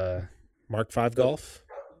the Mark V Golf?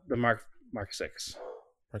 The Mark 6.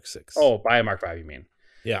 Mark 6. Oh, buy a Mark 5, you mean?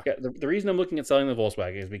 Yeah. The reason I'm looking at selling the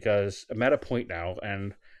Volkswagen is because I'm at a point now,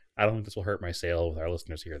 and I don't think this will hurt my sale with our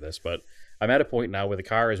listeners hear this, but I'm at a point now where the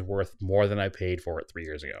car is worth more than I paid for it 3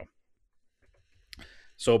 years ago.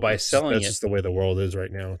 So by selling that's just the way the world is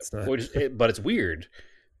right now. It's not. But it's weird.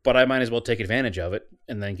 But I might as well take advantage of it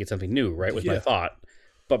and then get something new, right? Was my thought.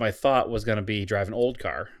 But my thought was going to be drive an old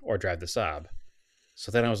car or drive the Saab.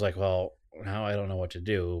 So then I was like, well, now I don't know what to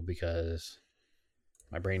do because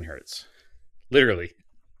my brain hurts. Literally.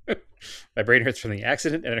 My brain hurts from the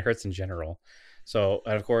accident, and it hurts in general. So,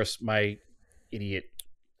 and of course, my idiot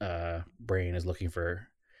brain is looking for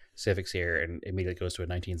Civics here and immediately goes to a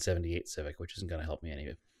 1978 Civic, which isn't going to help me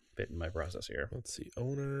any bit in my process here. Let's see.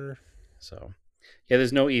 Owner. So, yeah,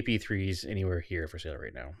 there's no EP3s anywhere here for sale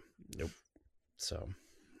right now. Nope. So,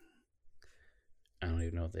 I don't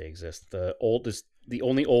even know if they exist. The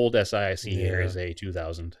only old SI I see here is a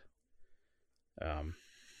 2000.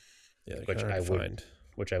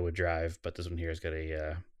 Which I would drive, but this one here has got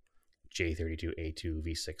a J32A2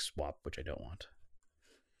 V6 swap, which I don't want.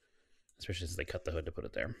 Especially since they cut the hood to put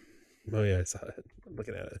it there. Oh yeah, I saw it. I'm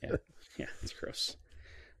looking at it. Yeah, it's gross.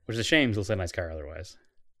 Which is a shame, because it's a nice car otherwise.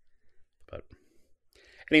 But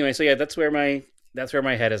anyway, so yeah, that's where my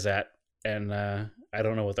head is at, and I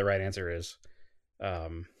don't know what the right answer is.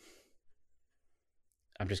 I'm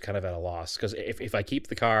just kind of at a loss, because if I keep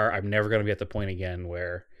the car, I'm never going to be at the point again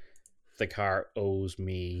where the car owes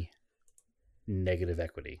me negative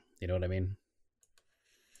equity. You know what I mean?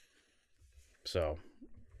 So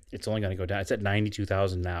it's only going to go down. It's at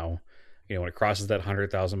 92,000 now. You know, when it crosses that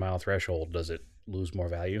 100,000 mile threshold, does it lose more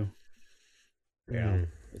value? Yeah,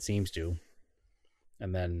 it seems to.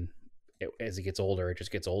 And then as it gets older, it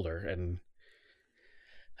just gets older. And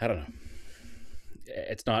I don't know.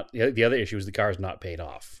 It's not, the other issue is the car is not paid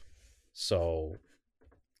off. So,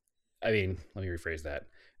 I mean, let me rephrase that.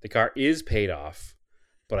 The car is paid off,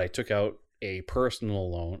 but I took out a personal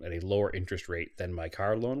loan at a lower interest rate than my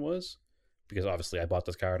car loan was, because obviously I bought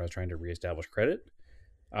this car and I was trying to reestablish credit.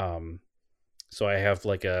 So I have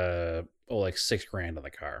like $6,000 on the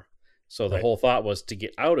car. So the whole thought was to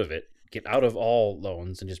get out of it, get out of all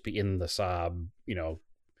loans and just be in the Saab, you know,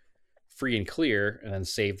 free and clear, and then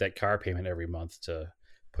save that car payment every month to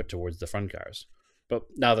put towards the fun cars. But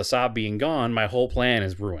now the Saab being gone, my whole plan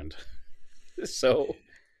is ruined. So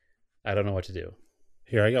I don't know what to do.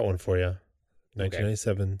 Here, I got one for you.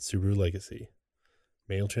 1997 Subaru Legacy.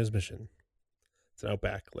 Manual transmission. It's an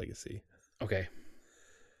Outback Legacy. Okay.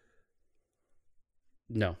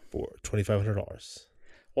 No. For $2,500.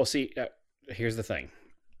 Well, see, here's the thing.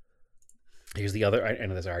 Here's the other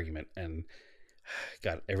end of this argument. And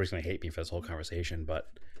God, everybody's going to hate me for this whole conversation. But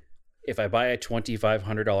if I buy a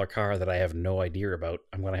 $2,500 car that I have no idea about,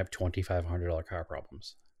 I'm going to have $2,500 car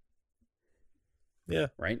problems. Yeah.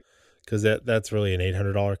 Right? Because that's really an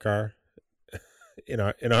 $800 car. In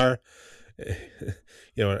our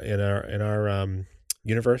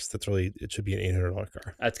universe, that's really, it should be an $800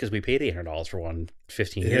 car. That's because we paid $800 for one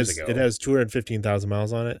 15 years ago. It has 215,000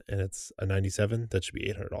 miles on it, and it's a 97. That should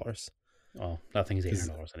be $800. Oh, nothing is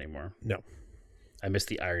 $800 anymore. No. I missed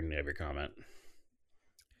the irony of your comment.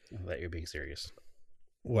 That you're being serious.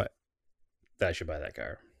 What? That I should buy that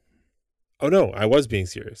car. Oh no, I was being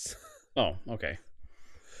serious. Oh, okay.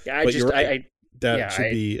 Yeah, But you're right. That yeah,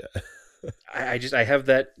 should be. I have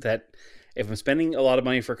that if I'm spending a lot of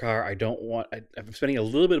money for a car, I don't want. If I'm spending a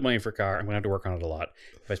little bit of money for a car, I'm gonna have to work on it a lot.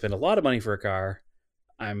 If I spend a lot of money for a car,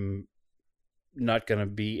 I'm not gonna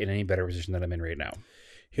be in any better position than I'm in right now.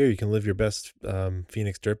 Here, you can live your best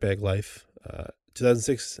Phoenix dirtbag life.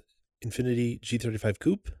 2006 Infiniti G35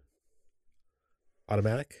 Coupe,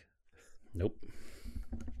 automatic. Nope.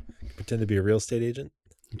 Pretend to be a real estate agent.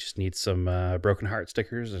 You just need some broken heart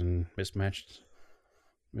stickers and mismatched.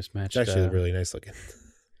 It's actually really nice looking.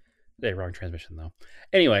 Yeah, wrong transmission though.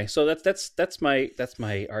 Anyway, so that's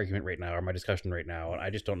my argument right now, or my discussion right now, and I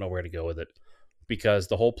just don't know where to go with it because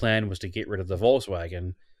the whole plan was to get rid of the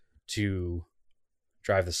Volkswagen to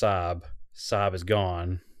drive the Saab. Saab is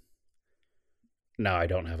gone. Now I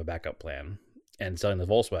don't have a backup plan, and selling the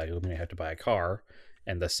Volkswagen would mean I have to buy a car,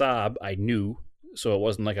 and the Saab I knew, so it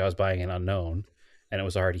wasn't like I was buying an unknown, and it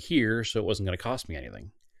was already here, so it wasn't going to cost me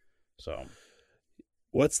anything. So,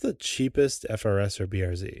 what's the cheapest FRS or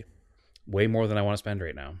BRZ? Way more than I want to spend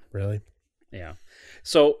right now. Really? Yeah.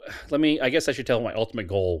 So I guess I should tell what my ultimate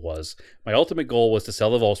goal was. My ultimate goal was to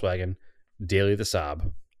sell the Volkswagen, daily the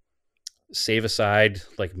Saab, save aside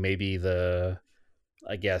like maybe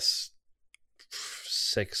I guess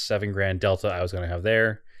 $6-7 grand delta I was going to have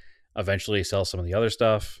there, eventually sell some of the other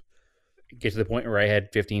stuff, get to the point where I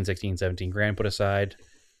had 15, 16, 17 grand put aside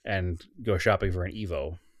and go shopping for an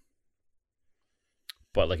Evo,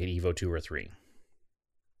 but like an Evo 2 or 3.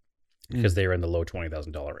 Because they were in the low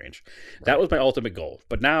 $20,000 range. Right. That was my ultimate goal.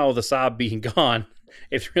 But now the Saab being gone,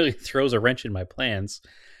 it really throws a wrench in my plans.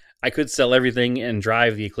 I could sell everything and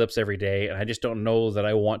drive the Eclipse every day, and I just don't know that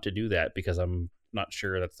I want to do that because I'm not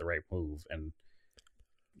sure that's the right move. And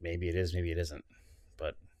maybe it is, maybe it isn't.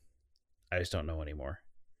 But I just don't know anymore.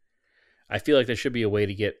 I feel like there should be a way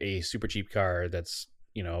to get a super cheap car that's,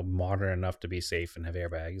 modern enough to be safe and have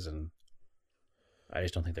airbags, and I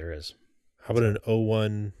just don't think there is. How about an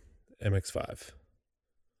 01 MX-5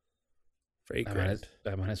 for $8,000?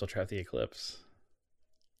 I might as well try the Eclipse.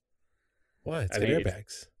 Why? It's got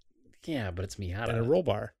airbags. Yeah, but it's Miata. And a roll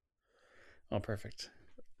bar. Oh, perfect.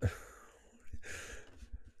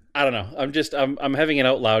 I don't know. I'm having an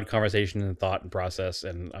out loud conversation and thought and process,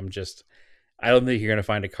 and I don't think you're going to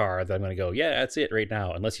find a car that I'm going to go, yeah, that's it right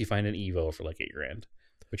now, unless you find an Evo for like $8,000,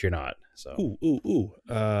 but you're not. So. Ooh.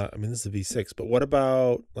 I mean, this is a V6, but what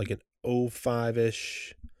about like an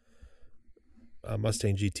 05-ish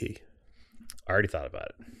Mustang GT? I already thought about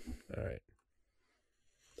it. All right.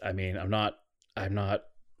 I mean, I'm not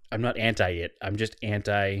anti it. I'm just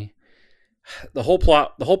anti the whole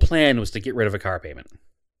plan was to get rid of a car payment.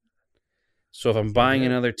 So if I'm buying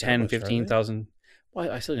another 10, 15,000,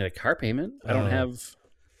 well, I still need a car payment. I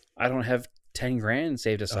don't have 10 grand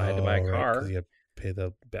saved aside to buy a car. Right, you have to pay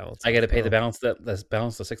the balance. I got to pay the balance the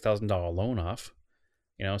 $6,000 loan off.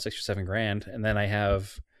 $6 or $7 grand, and then I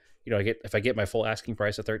have, if I get my full asking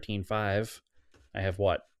price of $13,500, I have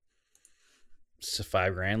what,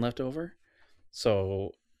 $5 grand left over.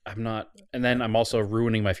 So I'm not, and then I'm also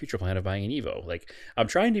ruining my future plan of buying an Evo. Like, I'm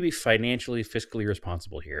trying to be financially, fiscally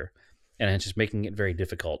responsible here, and it's just making it very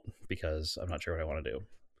difficult because I'm not sure what I want to do.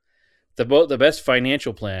 The best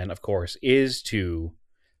financial plan, of course, is to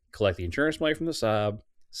collect the insurance money from the Saab,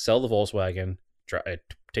 sell the Volkswagen,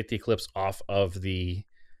 take the Eclipse off of the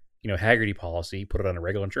Hagerty policy, put it on a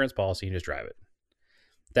regular insurance policy, and just drive it.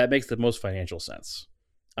 That makes the most financial sense.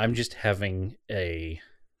 I'm just having I'm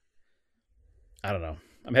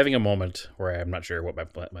having a moment where I'm not sure what my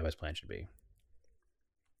best plan should be.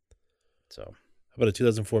 So, how about a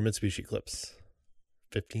 2004 Mitsubishi Eclipse?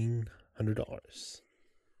 $1,500.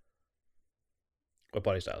 What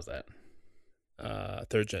body style is that?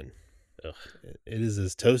 Third gen. Ugh. It is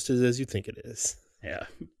as toasted as you think it is. Yeah,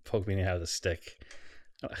 poke me in the head with a stick.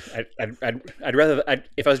 I'd rather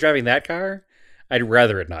if I was driving that car, I'd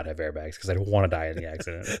rather it not have airbags because I'd want to die in the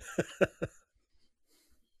accident.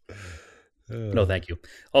 No, thank you.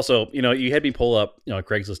 Also, you had me pull up,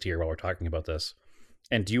 Craigslist here while we're talking about this.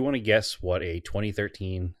 And do you want to guess what a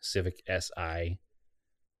 2013 Civic Si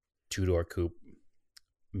 2-door coupe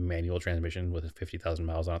manual transmission with 50,000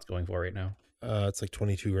 miles on it's going for right now? It's like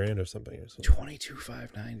 $22 grand or something.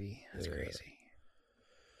 22,590. That's crazy.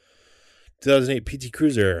 2008 PT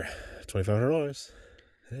Cruiser, $2,500.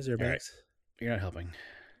 It has airbags. Right. You're not helping.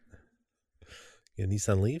 A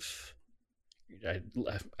Nissan Leaf.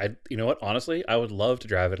 You know what? Honestly, I would love to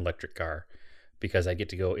drive an electric car because I get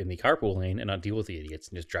to go in the carpool lane and not deal with the idiots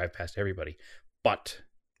and just drive past everybody. But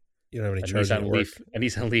you don't have any charging at work. A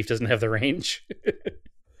Nissan Leaf doesn't have the range.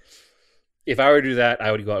 if I were to do that,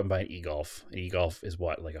 I would go out and buy an e-Golf. An e-Golf is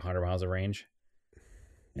what, like 100 miles of range?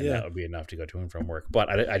 And Yeah. that would be enough to go to and from work. But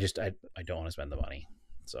I don't want to spend the money.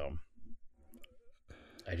 So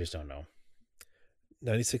I just don't know.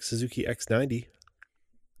 96 Suzuki X90.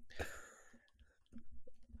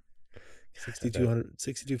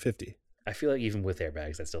 6250. I feel like even with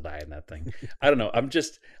airbags, I'd still die in that thing. I don't know.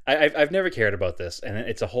 I've never cared about this. And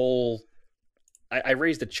it's a whole, I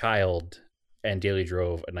raised a child and daily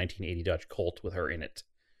drove a 1980 Dodge Colt with her in it,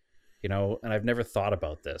 and I've never thought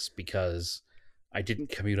about this because I didn't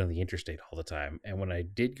commute on the interstate all the time. And when I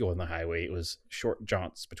did go on the highway, it was short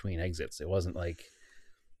jaunts between exits. It wasn't like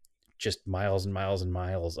just miles and miles and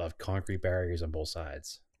miles of concrete barriers on both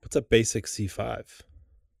sides. What's a basic C5?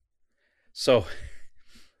 So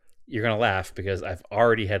you're going to laugh because I've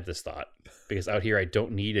already had this thought, because out here I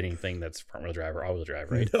don't need anything that's front wheel drive or all wheel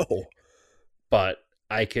drive, right? No. But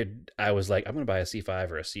I was like, I'm going to buy a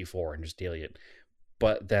C5 or a C4 and just daily it.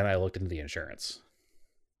 But then I looked into the insurance.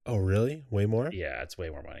 Oh, really? Way more? Yeah, it's way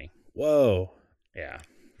more money. Whoa. Yeah.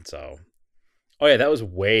 So, oh yeah, that was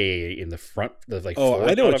way in the front,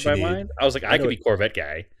 I know what you need. mind. I was like, I could be Corvette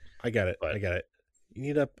guy. I got it. But, I got it. You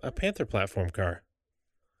need a Panther platform car.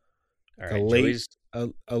 All right,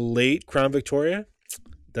 A late Crown Victoria.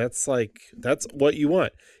 That's what you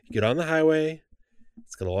want. You get on the highway.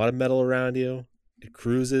 It's got a lot of metal around you. It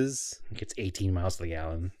cruises. It gets 18 miles to the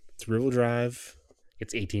gallon. It's rear-wheel drive.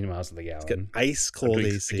 It's 18 miles to the gallon. It's got ice cold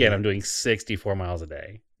AC. Again, I'm doing 64 miles a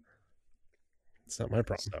day. It's not my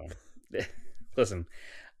problem. So, listen,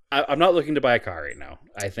 I'm not looking to buy a car right now.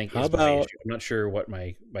 I think how about, I'm not sure what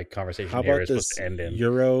my conversation how here about is this supposed to end in.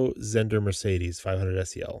 Euro Zender Mercedes 500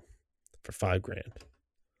 SEL for $5,000?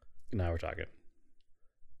 Now we're talking.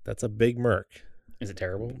 That's a big Merc. Is it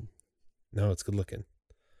terrible? No, it's good looking.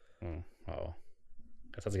 Oh,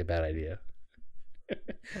 that sounds like a bad idea.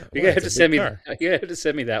 You have to send me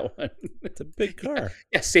that one. It's a big car.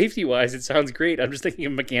 Yeah, safety wise, it sounds great. I'm just thinking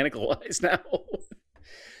of mechanical wise now.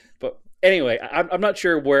 But anyway, I'm not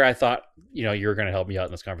sure where I thought you were going to help me out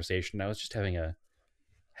in this conversation. I was just having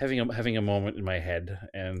a moment in my head,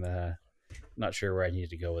 and not sure where I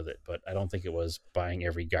needed to go with it. But I don't think it was buying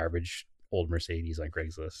every garbage old Mercedes on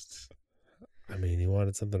Craigslist. I mean, you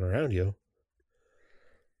wanted something around you.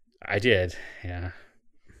 I did, yeah.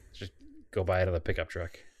 Just go buy another pickup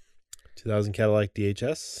truck. 2000 Cadillac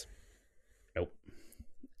DHS? Nope,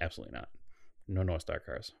 absolutely not. No North Star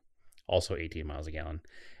cars. Also 18 miles a gallon.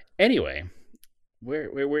 Anyway, where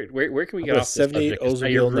can we get off 78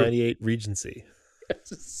 Oldsmobile 98 Regency?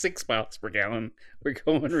 6 miles per gallon. We're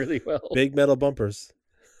going really well. Big metal bumpers.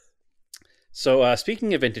 So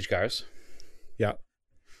speaking of vintage cars, yeah,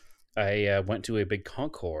 I went to a big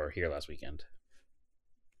Concours here last weekend.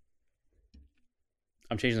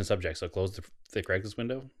 I'm changing the subject, so close the Craigslist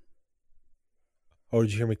window. Oh,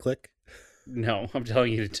 did you hear me click? No, I'm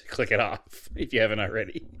telling you to click it off if you haven't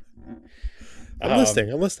already. I'm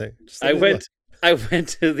listening. I went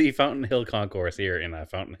to the Fountain Hill Concours here in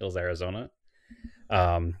Fountain Hills, Arizona.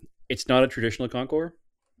 It's not a traditional concours.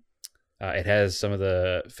 It has some of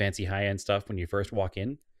the fancy high-end stuff when you first walk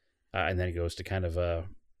in, and then it goes to kind of a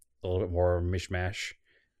little bit more mishmash.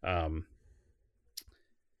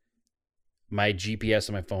 My GPS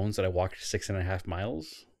on my phone said I walked 6.5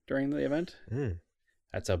 miles during the event.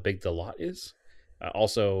 That's how big the lot is.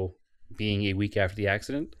 Also, being a week after the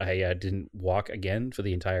accident, I didn't walk again for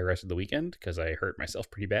the entire rest of the weekend because I hurt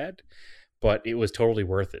myself pretty bad. But it was totally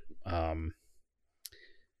worth it.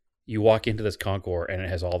 You walk into this Concours and it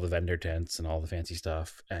has all the vendor tents and all the fancy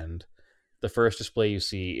stuff. And the first display you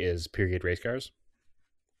see is period race cars.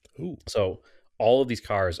 Ooh. So all of these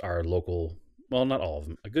cars are local. Well, not all of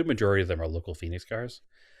them. A good majority of them are local Phoenix cars.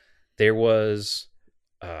 There was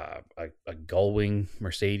a Gullwing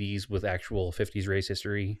Mercedes with actual 50s race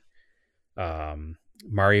history.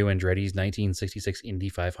 Mario Andretti's 1966 Indy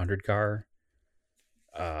 500 car.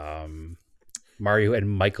 Mario and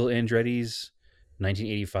Michael Andretti's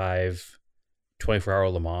 1985 24-hour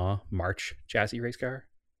Le Mans March chassis race car.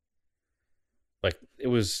 Like it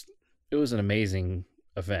was an amazing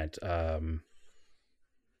event. A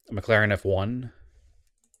McLaren F1.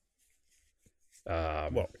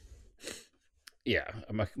 Whoa. Yeah,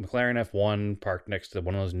 a McLaren F1 parked next to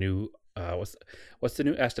one of those new. What's the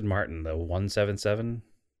new Aston Martin? The 177.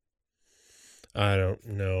 I don't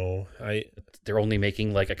know. They're only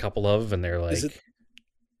making like a couple of, and they're like.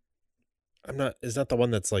 It's not the one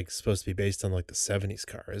that's like supposed to be based on like the 70s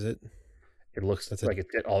car, is it? It looks like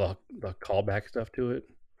it's got all the callback stuff to it.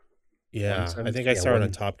 Yeah, I think I saw it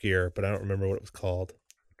on Top Gear, but I don't remember what it was called.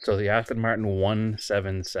 So the Aston Martin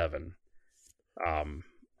 177.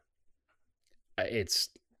 It's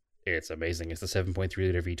It's amazing. It's the 7.3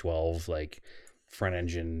 liter V12, like front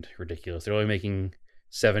engined, ridiculous. They're only making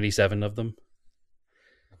 77 of them.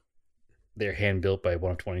 They're hand built by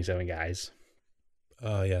one of 27 guys.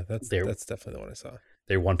 Oh yeah, They're that's definitely the one I saw.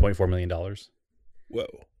 they're $1.4 million. Whoa.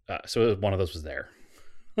 So one of those was there.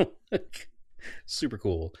 Super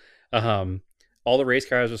cool. All the race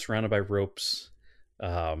cars are surrounded by ropes.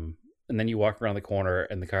 And then you walk around the corner,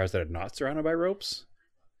 and the cars that are not surrounded by ropes,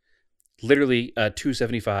 literally a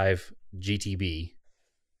 275 GTB,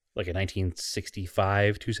 like a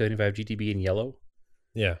 1965 275 GTB in yellow,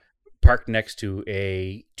 Yeah. parked next to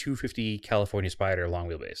a 250 California Spider long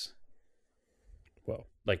wheelbase. Whoa.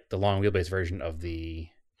 Like the long wheelbase version of the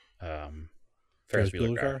Ferris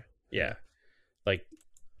Bueller car. Yeah. Like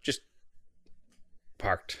just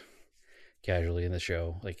parked casually in the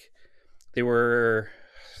show. Like they were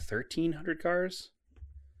 1,300 cars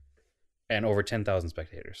and over 10,000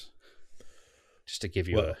 spectators. Just to give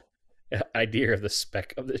you an idea of the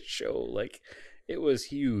spec of this show. Like it was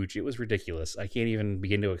huge. It was ridiculous. I can't even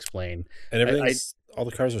begin to explain. And everything's all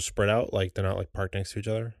the cars are spread out, like they're not like parked next to each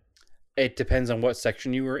other. It depends on what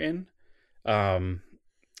section you were in.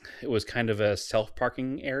 It was kind of a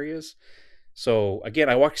self-parking areas. So again,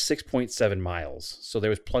 I walked 6.7 miles, so there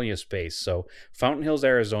was plenty of space. So Fountain Hills,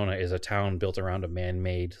 Arizona is a town built around a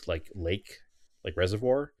man-made like lake, like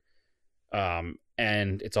reservoir.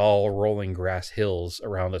 And it's all rolling grass hills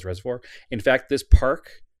around this reservoir. In fact, this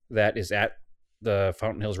park that is at the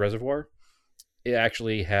Fountain Hills Reservoir, it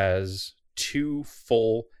actually has 2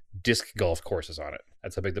 full disc golf courses on it.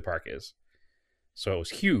 That's how big the park is. So it was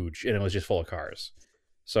huge, and it was just full of cars.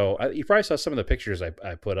 So you probably saw some of the pictures I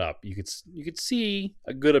put up. You could see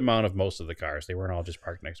a good amount of most of the cars. They weren't all just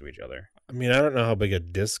parked next to each other. I mean, I don't know how big a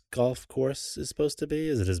disc golf course is supposed to be.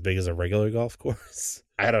 Is it as big as a regular golf course?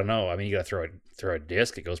 I don't know. I mean, you got to throw a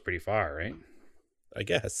disc. It goes pretty far, right? I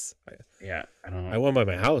guess. Yeah, I don't know. I won by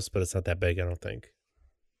my house, but it's not that big, I don't think.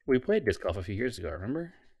 We played disc golf a few years ago,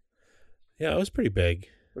 remember? Yeah, it was pretty big.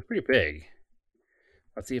 It was pretty big.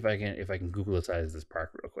 Let's see if I can Google the size of this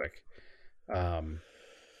park real quick.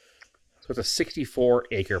 So it's a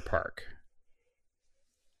 64-acre park.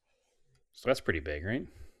 So that's pretty big, right?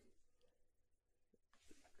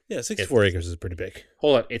 Yeah, 64 acres is pretty big.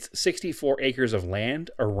 Hold on. It's 64 acres of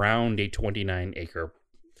land around a 29-acre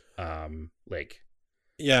lake.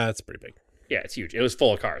 Yeah, it's pretty big. Yeah, it's huge. It was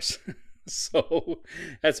full of cars. So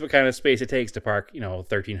that's what kind of space it takes to park,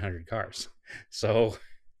 1,300 cars. So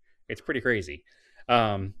it's pretty crazy.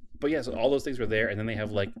 But yeah, so all those things were there. And then they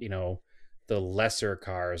have the lesser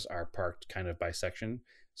cars are parked kind of by section.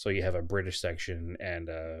 So you have a British section and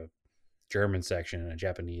a German section and a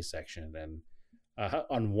Japanese section. And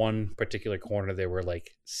on one particular corner, there were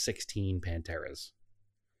 16 Panteras.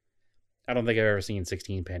 I don't think I've ever seen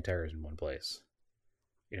 16 Panteras in one place.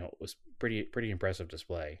 It was pretty impressive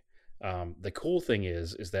display. The cool thing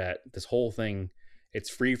is that this whole thing, it's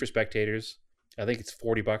free for spectators. I think it's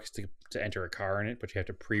 $40 to enter a car in it, but you have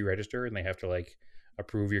to pre-register and they have to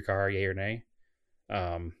approve your car, yay or nay.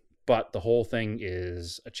 But the whole thing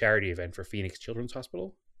is a charity event for Phoenix Children's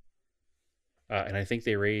Hospital. And I think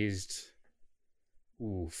they raised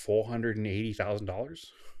 $480,000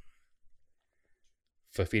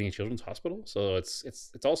 for Phoenix Children's Hospital. So it's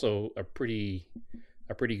also a pretty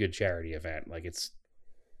good charity event.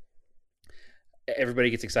 Everybody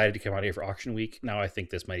gets excited to come out here for auction week. Now I think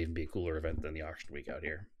this might even be a cooler event than the auction week out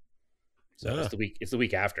here. So it's the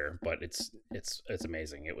week after, but it's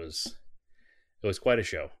amazing. It was quite a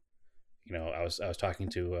show. I was talking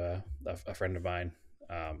to a friend of mine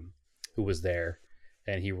who was there,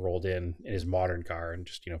 and he rolled in his modern car and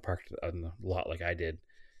just parked on the lot like I did.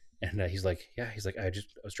 And he's like, I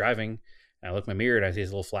was driving, and I look in my mirror and I see this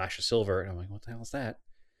little flash of silver, and I'm like, what the hell is that?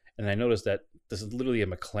 And I noticed that this is literally a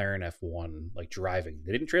McLaren F1 driving.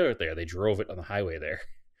 They didn't trailer it there; they drove it on the highway there.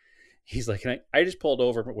 He's like, I just pulled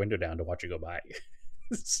over, my window down to watch it go by.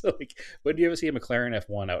 So when do you ever see a McLaren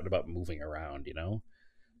F1 out and about moving around?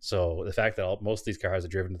 So the fact that most of these cars are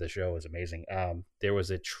driven to the show is amazing. There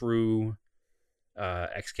was a true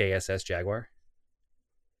XKSS Jaguar,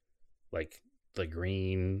 the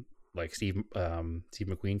green, Steve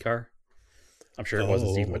McQueen car. I'm sure it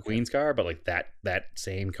wasn't Steve McQueen's car, but that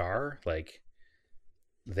same car,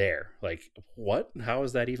 what? How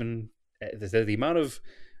is that even? The amount of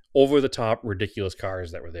over the top ridiculous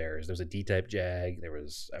cars that were there. There was a D-type Jag. There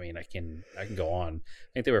was, I can go on. I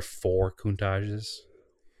think there were 4 Countages,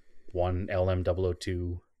 1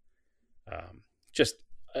 LM002. Just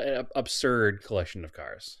an absurd collection of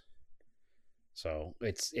cars. So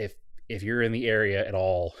it's if you're in the area at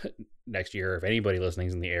all next year, if anybody listening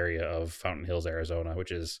is in the area of Fountain Hills, Arizona,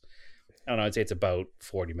 which is I don't know. I'd say it's about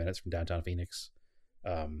 40 minutes from downtown Phoenix.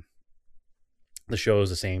 Um, the show is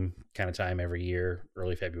the same kind of time every year,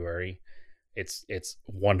 early February. It's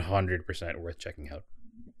 100% worth checking out.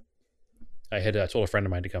 I had told a friend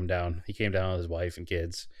of mine to come down. He came down with his wife and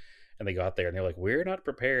kids, and they got there and they're like, "We're not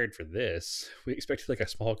prepared for this. We expected like a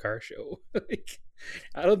small car show. Like,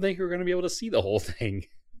 I don't think we're going to be able to see the whole thing."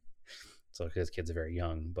 So because kids are very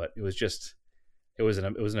young, but it was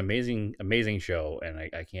an amazing show, and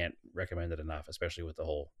I can't recommend it enough, especially with the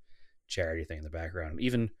whole charity thing in the background.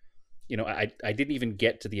 Even I didn't even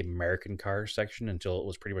get to the American car section until it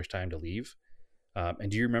was pretty much time to leave.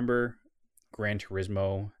 And do you remember Gran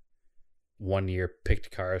Turismo? One year picked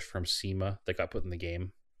cars from SEMA that got put in the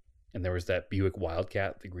game, and there was that Buick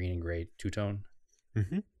Wildcat, the green and gray two-tone.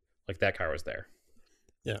 Mm-hmm. Like that car was there.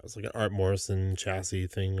 Yeah, it was like an Art Morrison chassis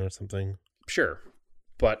thing or something. Sure,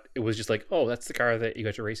 but it was just like, oh, that's the car that you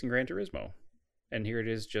got to race in Gran Turismo, and here it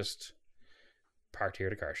is, just parked here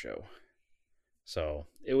at a car show. So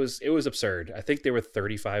it was absurd. I think there were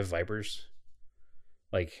 35 Vipers,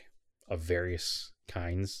 like of various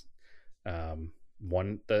kinds.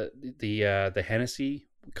 One the Hennessy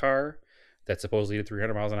car that supposedly did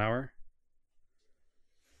 300 miles an hour.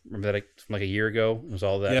 Remember that from like a year ago? It was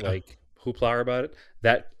all that like hoopla about it.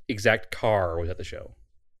 That exact car was at the show.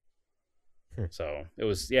 So it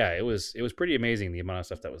was pretty amazing the amount of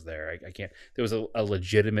stuff that was there. I can't. There was a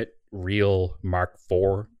legitimate real Mark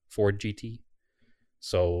IV Ford GT.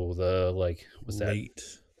 So the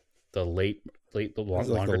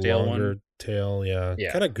longer tail one. Tail, yeah.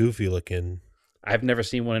 Kind of goofy looking. I've never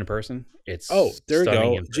seen one in person. It's there we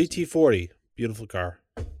go. GT40, beautiful car,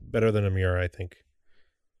 better than a Miura, I think.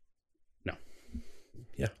 No,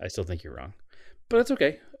 yeah, I still think you're wrong, but it's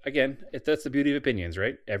okay. Again, that's the beauty of opinions,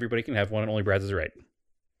 right? Everybody can have one, and only Brad's is right.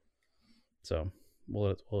 So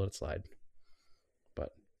we'll let it slide. But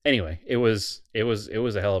anyway, it was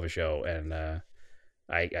a hell of a show, and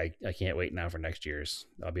I can't wait now for next year's.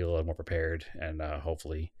 I'll be a little more prepared, and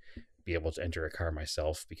hopefully be able to enter a car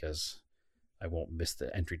myself, because I won't miss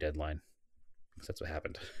the entry deadline, because that's what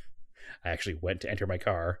happened. I actually went to enter my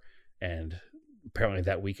car, and apparently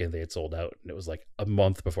that weekend they had sold out, and it was like a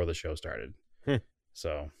month before the show started.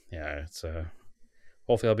 So yeah, it's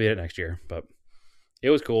hopefully I'll be at it next year, but it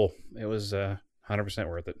was cool. It was 100%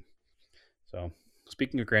 worth it. So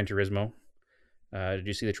speaking of Gran Turismo, did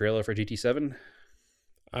you see the trailer for GT7?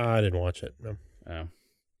 I didn't watch it. No. Oh.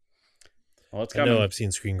 Well, it's coming. I know I've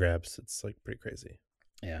seen screen grabs. It's like pretty crazy.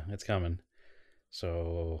 Yeah, it's coming.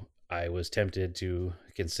 So I was tempted to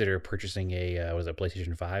consider purchasing a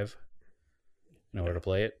PlayStation 5 in order to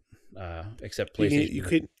play it. Except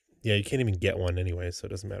PlayStation. You can't even get one anyway, so it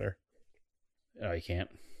doesn't matter. Oh, you can't?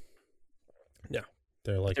 Yeah.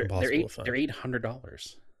 They're like impossible to find. They're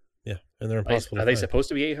 $800. Yeah, and they're impossible to find. Are they supposed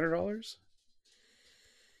to be $800?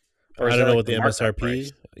 I don't know what the MSRP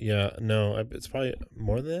price? Yeah, no, it's probably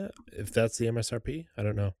more than that. If that's the MSRP, I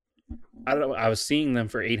don't know. I was seeing them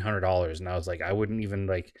for $800, and I was like, I wouldn't even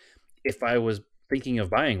like, if I was thinking of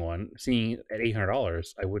buying one, seeing it at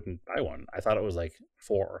 $800, I wouldn't buy one. I thought it was like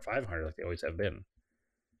 $400 or $500, like they always have been.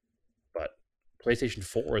 But PlayStation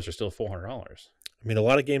 4s are still $400. I mean, a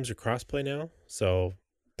lot of games are crossplay now, so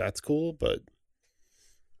that's cool, but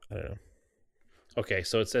I don't know. Okay,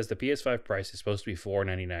 so it says the PS5 price is supposed to be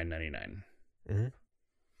 $499.99. Mm-hmm.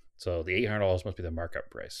 So the $800 must be the markup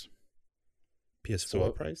price.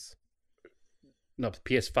 PS4 price? No, the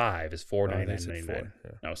PS5 is $499.99.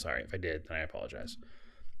 Yeah. No, sorry. If I did, then I apologize.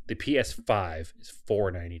 The PS5 is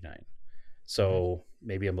 $499. So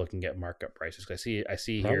maybe I'm looking at markup prices. I see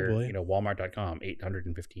Probably. Here, Walmart.com,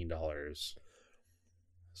 $815.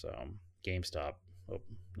 So GameStop, oh,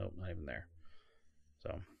 nope, not even there.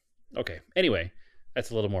 So, okay. Anyway,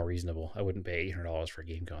 that's a little more reasonable. I wouldn't pay $800 for a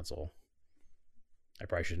game console. I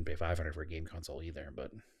probably shouldn't pay $500 for a game console either,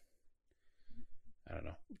 but I don't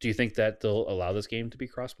know. Do you think that they'll allow this game to be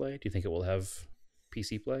crossplay? Do you think it will have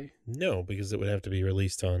PC play? No, because it would have to be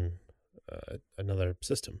released on another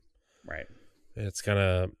system. Right. It's kind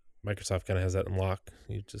of, Microsoft kind of has that in lock.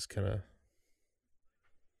 You just kind of,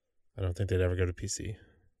 I don't think they'd ever go to PC.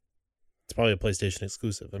 It's probably a PlayStation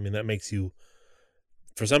exclusive. I mean, that makes you,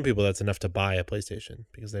 for some people, that's enough to buy a PlayStation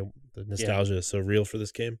because the nostalgia is so real for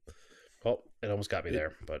this game. Well, it almost got me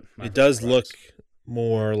there, but it does look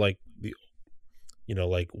more like the,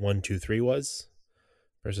 like 1, 2, 3 was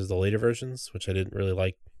versus the later versions, which I didn't really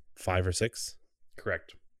like 5 or 6.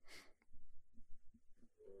 Correct.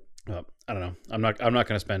 I don't know. I'm not going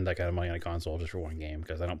to spend that kind of money on a console just for one game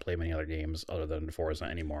because I don't play many other games other than Forza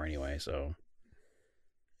anymore anyway. So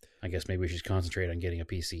I guess maybe we should concentrate on getting a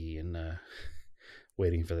PC and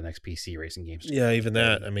waiting for the next PC racing games. Yeah, even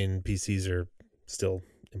that. I mean, PCs are still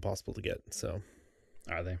impossible to get. So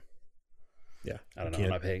Are they? yeah, I don't know. can't-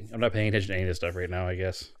 I'm not paying attention to any of this stuff right now, I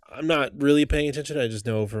guess. I'm not really paying attention. I just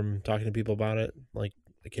know from talking to people about it. Like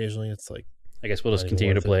occasionally, it's like I guess we'll just Not even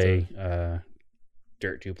continue to worth play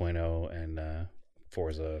Dirt 2.0 and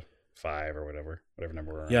Forza 5 or whatever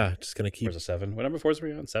number we're on. yeah, just gonna keep Forza 7. What number Forza are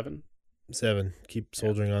we on? 7? 7. Keep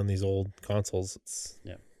soldiering on these old consoles. It's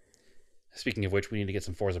Speaking of which, we need to get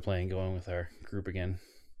some Forza playing going with our group again.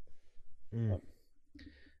 mm.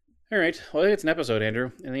 All right. Well, I think it's an episode,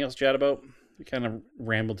 Andrew. Anything else to chat about? We kind of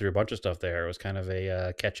rambled through a bunch of stuff there. It was kind of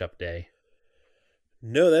a catch-up day.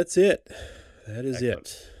 No, that's it. That is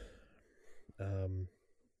Excellent. it.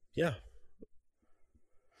 Yeah.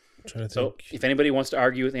 I'm trying to So, think. if anybody wants to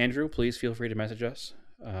argue with Andrew, please feel free to message us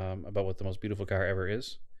about what the most beautiful car ever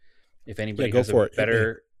is. If anybody go has for it.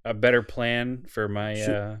 Hit a better plan for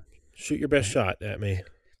my Shoot your best shot at me.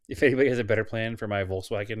 if anybody has a better plan for my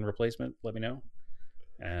Volkswagen replacement, let me know.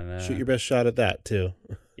 And Shoot your best shot at that too.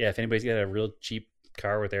 yeah, if anybody's got a real cheap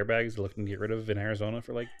car with airbags they're looking to get rid of in Arizona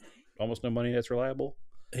for like almost no money that's reliable,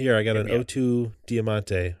 Here, I got an Hit me up. O2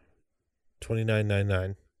 Diamante,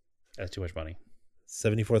 $29.99, that's too much money.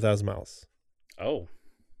 74,000 miles. Oh,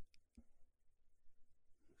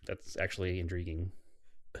 that's actually intriguing.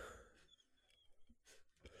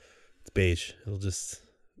 It's beige. You'll just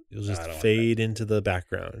I don't want fade into the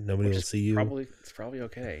background. Nobody Which will is see you. It's probably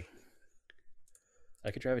okay. I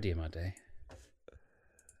could drive a Diamante.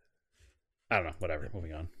 I don't know. Whatever.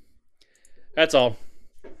 Moving on. That's all.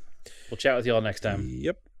 We'll chat with you all next time.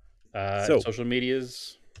 Yep. So, social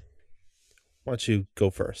medias. Why don't you go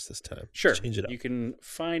first this time? Sure. Change it up. You can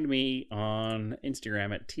find me on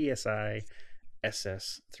Instagram at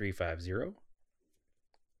TSISS350.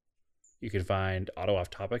 You can find Auto Off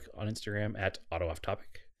Topic on Instagram at Auto Off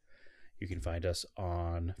Topic. You can find us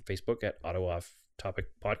on Facebook at Auto Off Topic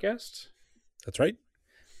Podcast. That's right.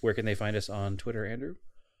 Where can they find us on Twitter, Andrew?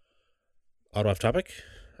 Auto off topic.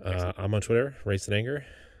 Excellent. I'm on Twitter, Race and Anger,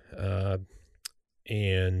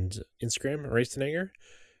 and Instagram, Race and Anger,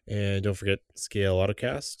 and don't forget Scale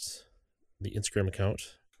Autocast, the Instagram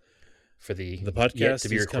account. For the podcast yet to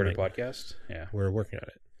be is recorded coming. podcast. Yeah. We're working on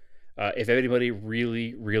it. If anybody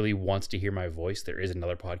really, really wants to hear my voice, there is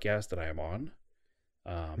another podcast that I am on.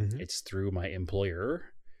 It's through my employer.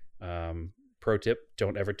 Pro tip,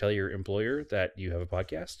 don't ever tell your employer that you have a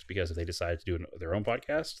podcast, because if they decide to do their own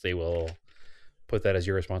podcast, they will put that as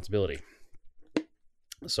your responsibility.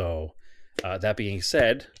 So that being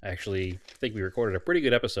said, I actually think we recorded a pretty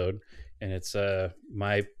good episode, and it's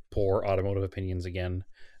my poor automotive opinions again,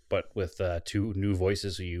 but with two new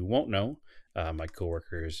voices who you won't know, my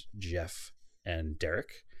coworkers Jeff and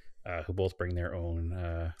Derek, who both bring their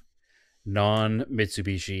own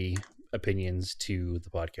non-Mitsubishi opinions to the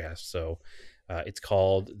podcast. So it's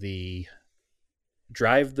called the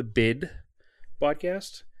Drive the Bid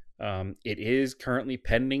podcast. It is currently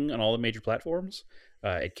pending on all the major platforms.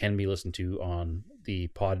 It can be listened to on the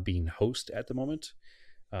Podbean host at the moment.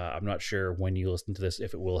 I'm not sure when you listen to this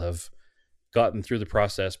if it will have gotten through the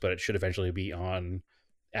process, but it should eventually be on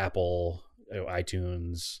Apple,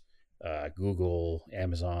 iTunes, Google,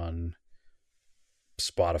 Amazon,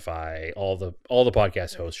 Spotify. All the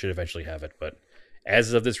podcast hosts should eventually have it, but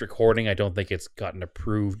as of this recording, I don't think it's gotten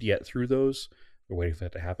approved yet through those. We're waiting for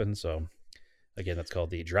that to happen. So again, that's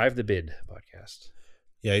called the Drive the Bid podcast.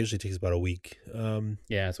 Yeah, it usually takes about a week.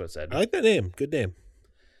 Yeah, that's what it said. I like that name. Good name.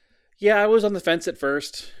 Yeah, I was on the fence at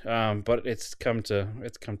first, but it's come to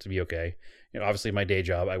be okay. You know, obviously my day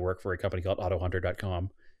job, I work for a company called AutoHunter.com,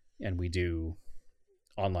 and we do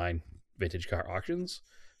online vintage car auctions.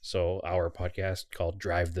 So our podcast called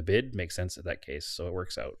Drive the Bid makes sense in that case. So it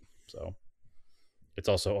works out. So it's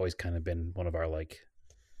also always kind of been one of our, like,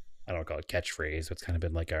 I don't call it catchphrase. It's kind of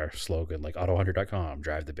been like our slogan, like AutoHunter.com,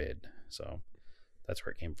 Drive the Bid. So that's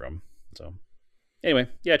where it came from. So anyway,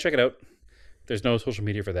 yeah, check it out. There's no social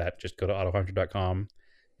media for that. Just go to AutoHunter.com,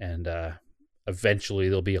 and eventually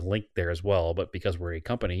there'll be a link there as well. But because we're a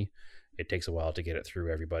company, it takes a while to get it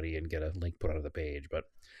through everybody and get a link put onto the page. But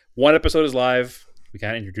one episode is live. We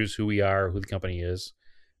kind of introduce who we are, who the company is,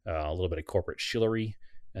 a little bit of corporate shillery,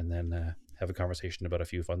 and then have a conversation about a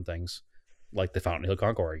few fun things, like the Fountain Hill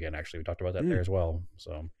Concours again. Actually, we talked about that there as well.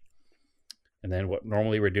 So, and then what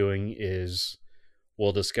normally we're doing is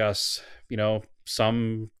we'll discuss, you know,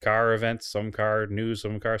 some car events, some car news,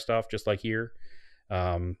 some car stuff, just like here.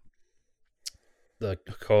 The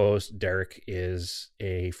co-host Derek is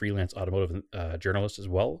a freelance automotive journalist as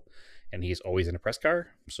well, and he's always in a press car.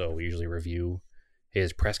 So we usually review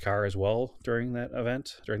his press car as well during that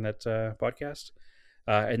event, during that podcast.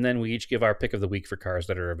 And then we each give our pick of the week for cars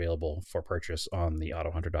that are available for purchase on the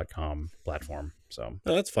autohunter.com platform. So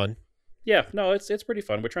Oh, that's fun. yeah, no, it's pretty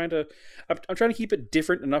fun. I'm trying to keep it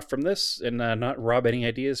different enough from this and not rob any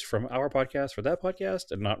ideas from our podcast for that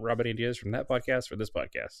podcast and not rob any ideas from that podcast for this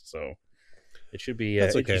podcast. So it should be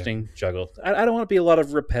That's okay. interesting juggle. I don't want to be a lot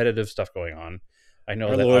of repetitive stuff going on. I know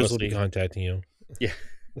Our that lawyers will be obviously, contacting you. yeah.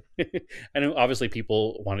 I know obviously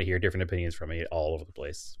people want to hear different opinions from me all over the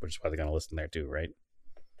place, which is why they're going to listen there too, right?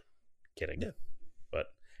 Kidding. Yeah. But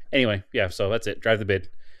anyway, yeah, so that's it. Drive the Bid.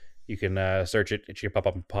 You can search it. It should pop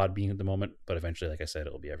up on Podbean at the moment, but eventually, like I said,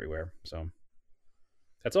 it'll be everywhere. So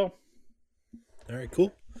that's all. All right,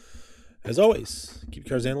 cool. As always, keep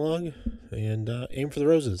cars analog and aim for the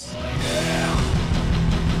roses.